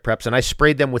biodynamic preps, and I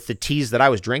sprayed them with the teas that I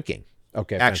was drinking.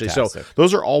 Okay, actually, fantastic. So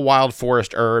those are all wild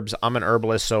forest herbs. I'm an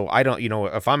herbalist, so I don't,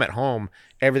 if I'm at home,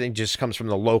 everything just comes from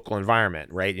the local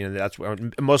environment, right? That's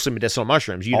mostly medicinal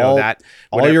mushrooms. You know that.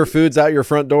 All your food's out your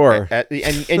front door.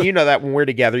 And you know that when we're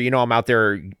together, I'm out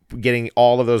there getting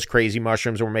all of those crazy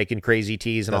mushrooms and we're making crazy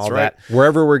teas and all that.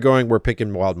 Wherever we're going, we're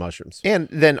picking wild mushrooms. And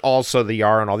then also the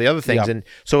yarrow and all the other things. Yep. And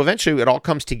so eventually it all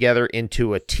comes together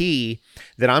into a tea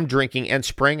that I'm drinking and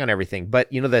spraying on everything. But,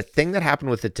 the thing that happened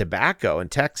with the tobacco in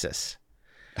Texas,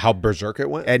 how berserk it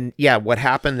went, and what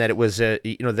happened that it was the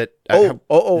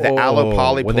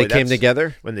allopoly when they came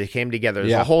together.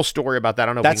 There's a whole story about that.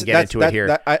 I don't know if we can get into it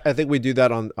here. I think we do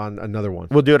that on another one.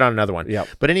 We'll do it on another one. Yeah.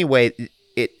 But anyway,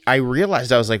 I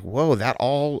realized, I was like, whoa, that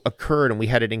all occurred, and we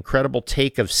had an incredible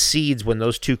take of seeds when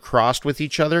those two crossed with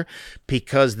each other,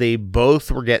 because they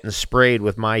both were getting sprayed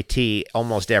with my tea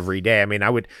almost every day. I mean,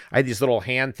 I had these little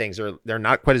hand things. They're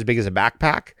not quite as big as a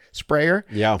backpack sprayer,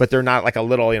 but they're not like a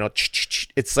little,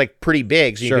 it's like pretty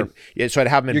big. So sure. So I'd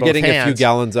have them in both hands. You're getting a few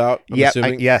gallons out, I'm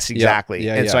assuming? Yes, exactly.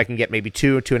 Yeah, so I can get maybe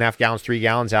 2.5 gallons, 3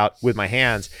 gallons out with my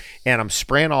hands, and I'm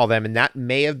spraying all of them. And that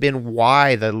may have been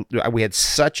why we had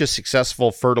such a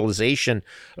successful fertilization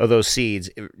of those seeds.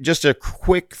 Just a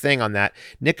quick thing on that.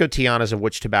 Nicotianas, of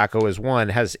which tobacco is one,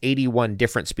 has 81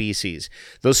 different species.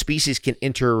 Those species can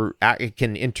intermarry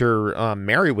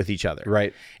with each other.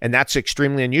 Right. And that's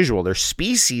extremely unusual. There's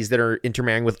species that are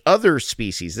intermarrying with other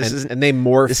species. And they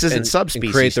morph. This isn't subspecies.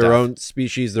 And create their own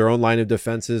species, their own line of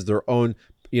defenses, their own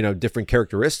different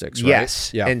characteristics, right?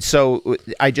 Yes. Yeah. And so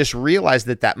I just realized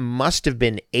that must have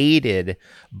been aided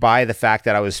by the fact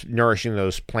that I was nourishing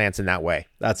those plants in that way.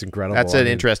 That's incredible. That's an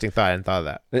interesting thought. I hadn't thought of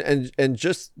that. And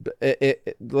just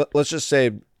let's just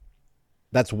say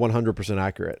that's 100%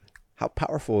 accurate. How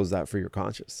powerful is that for your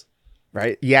conscious?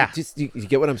 Right? Yeah. You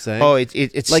get what I'm saying? Oh,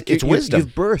 it's like it's wisdom.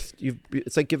 You've birthed.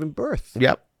 It's like giving birth.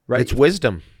 Yep. Right. It's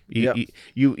wisdom.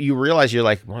 You realize, you're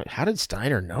like, well, how did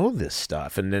Steiner know this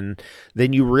stuff? And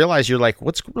then you realize, you're like,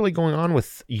 what's really going on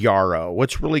with yarrow?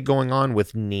 What's really going on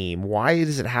with neem? Why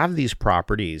does it have these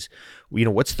properties?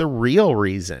 What's the real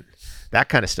reason? That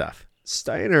kind of stuff.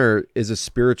 Steiner is a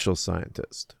spiritual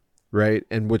scientist, right?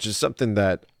 And which is something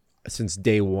that since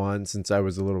day one, since I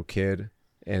was a little kid,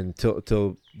 and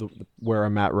till where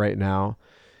I'm at right now,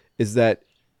 is that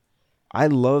I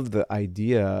love the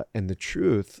idea and the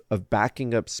truth of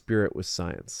backing up spirit with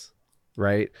science,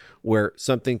 right? Where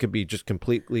something could be just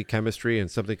completely chemistry and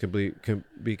something could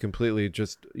be completely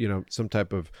just, some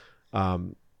type of,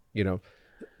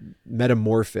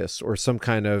 metamorphosis or some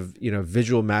kind of,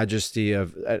 visual majesty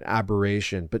of an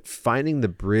aberration. But finding the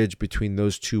bridge between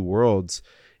those two worlds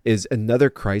is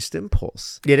another Christ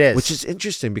impulse. It is. Which is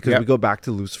interesting because we go back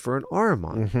to Lucifer and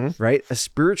Ahriman, right? A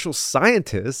spiritual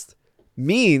scientist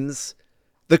means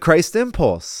the Christ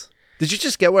impulse. Did you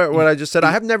just get what I just said?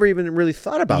 I have never even really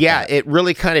thought about that. Yeah, it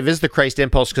really kind of is the Christ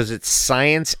impulse because it's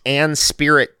science and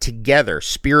spirit together.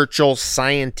 Spiritual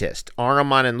scientist,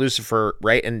 Ahriman and Lucifer,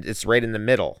 right? And it's right in the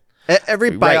middle.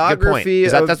 Every biography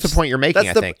that's the point you're making,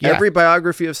 I think. Every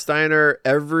biography of Steiner,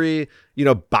 every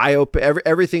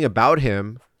everything about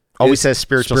him always says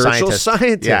spiritual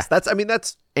scientist. Yeah. That's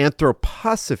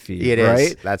anthroposophy. It right?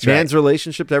 Is. That's right. Man's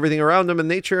relationship to everything around him and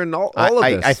nature and all of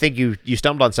this. I think you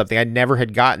stumbled on something. I never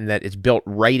had gotten that. It's built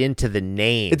right into the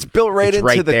name. It's built right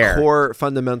into the core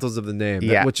fundamentals of the name,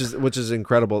 which is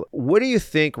incredible. What do you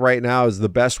think right now is the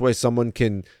best way someone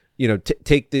can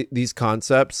take these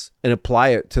concepts and apply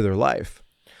it to their life?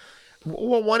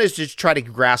 Well, one is just try to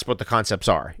grasp what the concepts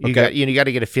are. You got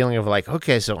to get a feeling of like,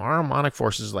 okay, so harmonic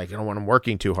forces, like, when I'm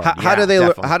working too hard. How do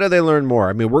they learn more?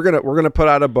 I mean, we're gonna put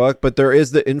out a book, but there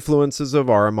is the influences of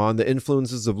Ahriman, the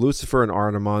influences of Lucifer and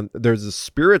Ahriman. There's the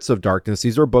spirits of darkness.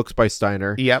 These are books by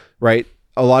Steiner. Yep. Right.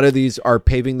 A lot of these are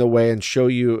paving the way and show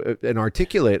you and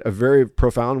articulate a very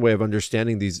profound way of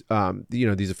understanding these,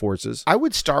 these forces. I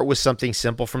would start with something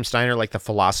simple from Steiner, like the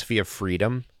philosophy of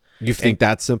freedom. You think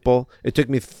that's simple? It took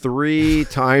me 3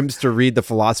 times to read The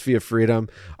Philosophy of Freedom.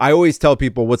 I always tell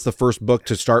people, what's the first book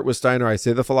to start with Steiner? I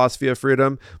say The Philosophy of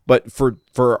Freedom. But for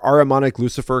Ahrimanic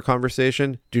Lucifer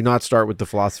conversation, do not start with The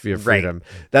Philosophy of Freedom.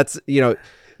 Right. That's,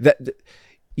 that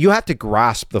you have to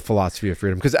grasp The Philosophy of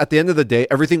Freedom, because at the end of the day,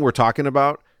 everything we're talking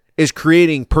about, is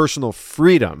creating personal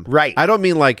freedom. Right. I don't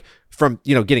mean like from,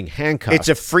 getting handcuffed. It's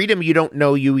a freedom you don't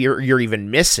know you're even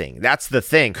missing. That's the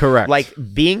thing. Correct. Like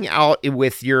being out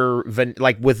with with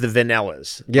the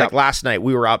vanillas. Yep. Like last night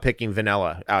we were out picking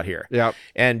vanilla out here. Yep.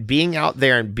 And being out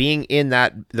there and being in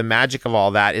that, the magic of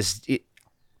all that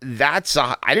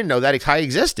I didn't know that high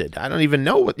existed. I don't even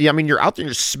know you're out there,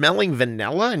 you're smelling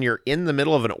vanilla and you're in the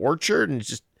middle of an orchard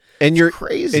and you're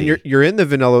crazy. And you're in the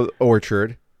vanilla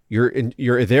orchard. You're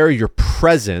there, you're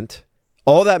present.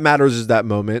 All that matters is that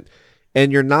moment.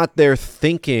 And you're not there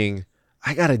thinking,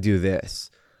 I got to do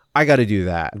this. I got to do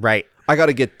that. Right. I got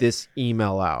to get this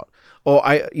email out. Oh,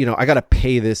 I got to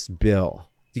pay this bill.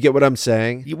 You get what I'm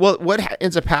saying? Well, what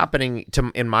ends up happening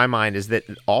in my mind is that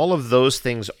all of those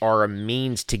things are a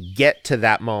means to get to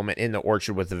that moment in the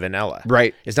orchard with the vanilla.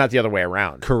 Right. It's not the other way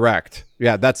around. Correct.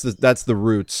 Yeah, that's the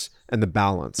roots and the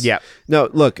balance. Yeah. No,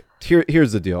 look,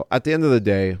 here's the deal. At the end of the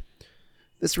day,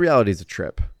 this reality is a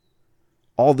trip.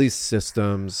 All these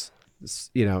systems,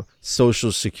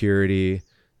 Social Security,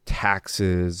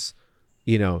 taxes,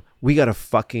 we got to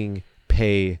fucking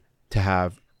pay to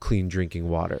have clean drinking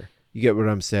water. You get what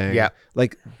I'm saying? Yeah.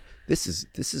 Like this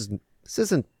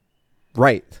isn't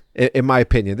right, in my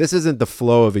opinion. This isn't the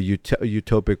flow of a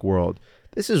utopic world.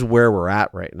 This is where we're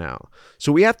at right now.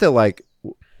 So we have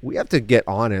to get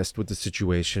honest with the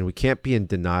situation. We can't be in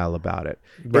denial about it.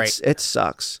 Right. It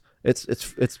sucks.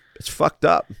 It's fucked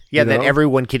up. Yeah, that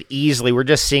everyone could easily, we're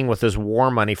just seeing with this war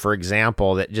money, for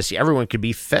example, that just everyone could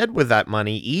be fed with that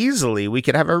money easily. We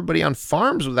could have everybody on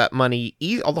farms with that money,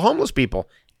 all the homeless people,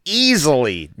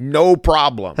 easily, no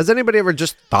problem. Has anybody ever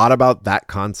just thought about that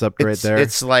concept right there?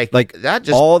 It's like that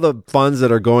just all the funds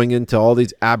that are going into all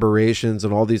these aberrations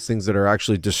and all these things that are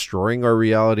actually destroying our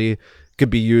reality could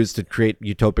be used to create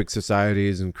utopic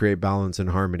societies and create balance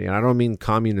and harmony. And I don't mean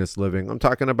communist living. I'm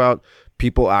talking about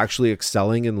people actually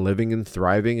excelling and living and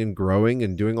thriving and growing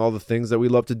and doing all the things that we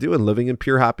love to do and living in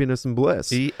pure happiness and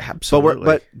bliss.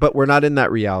 Absolutely. But we're not in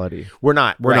that reality. We're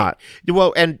not. We're not.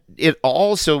 Well, and it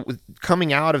also,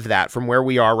 coming out of that from where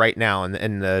we are right now and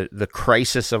the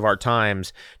crisis of our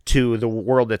times to the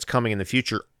world that's coming in the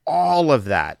future, all of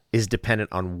that is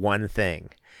dependent on one thing.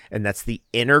 And that's the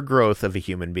inner growth of a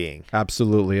human being.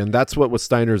 Absolutely. And that's what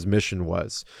Steiner's mission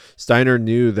was. Steiner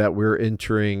knew that we're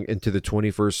entering into the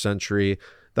 21st century,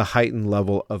 the heightened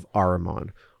level of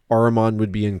Ahriman. Ahriman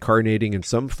would be incarnating in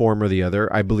some form or the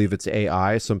other. I believe it's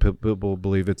AI. Some people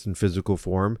believe it's in physical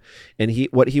form. And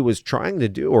what he was trying to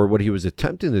do, or what he was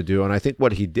attempting to do, and I think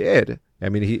what he did, I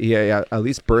mean, he at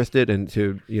least birthed it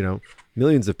into,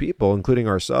 millions of people, including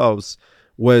ourselves,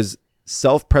 was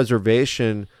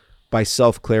self-preservation by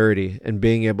self-clarity and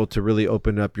being able to really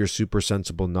open up your super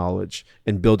sensible knowledge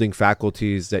and building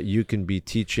faculties that you can be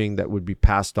teaching that would be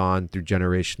passed on through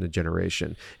generation to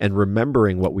generation, and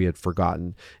remembering what we had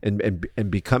forgotten,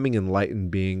 and becoming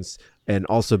enlightened beings, and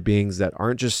also beings that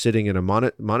aren't just sitting in a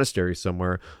monastery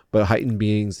somewhere, but heightened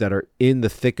beings that are in the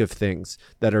thick of things,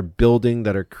 that are building,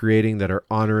 that are creating, that are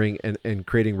honoring and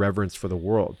creating reverence for the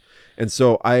world. And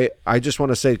so I just want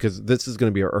to say, because this is going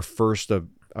to be our first of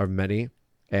many,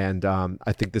 and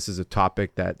I think this is a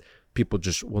topic that people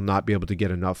just will not be able to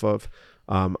get enough of.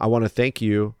 I want to thank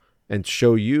you and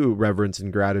show you reverence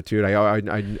and gratitude.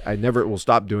 I never will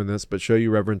stop doing this, but show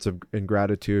you reverence and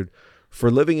gratitude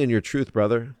for living in your truth,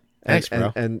 brother. Thanks,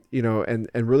 bro. And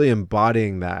really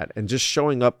embodying that and just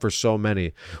showing up for so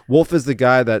many. Wolfe is the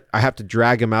guy that I have to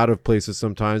drag him out of places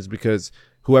sometimes, because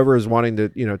whoever is wanting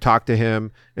to, talk to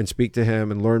him and speak to him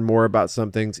and learn more about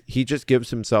some things, he just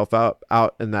gives himself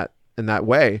out in that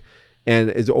way, and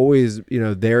is always,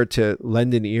 there to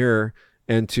lend an ear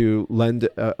and to lend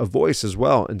a voice as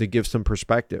well, and to give some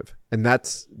perspective. And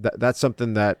that's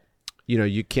something that,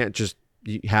 you can't just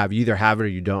have. You either have it or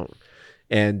you don't.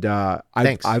 And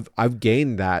I've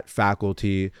gained that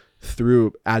faculty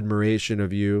through admiration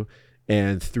of you,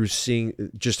 and through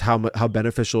seeing just how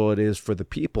beneficial it is for the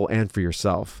people and for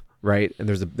yourself. Right. And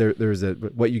there's a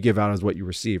what you give out is what you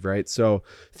receive. Right. So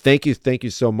thank you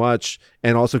so much.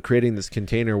 And also creating this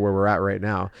container where we're at right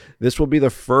now. This will be the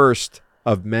first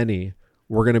of many.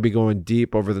 We're going to be going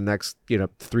deep over the next,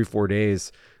 3-4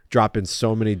 days, dropping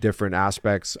so many different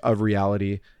aspects of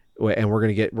reality. And we're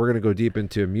going to go deep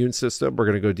into immune system. We're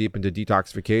going to go deep into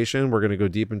detoxification. We're going to go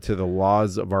deep into the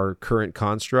laws of our current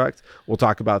construct. We'll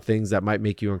talk about things that might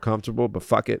make you uncomfortable, but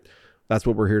fuck it. That's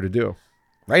what we're here to do.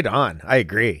 Right on. I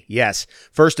agree. Yes.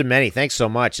 First of many. Thanks so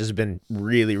much. This has been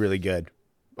really, really good.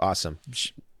 Awesome.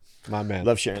 My man.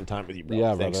 Love sharing time with you, bro.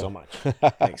 Yeah, thanks brother. so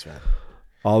much. Thanks, man.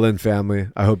 All in, family.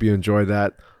 I hope you enjoyed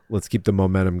that. Let's keep the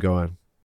momentum going.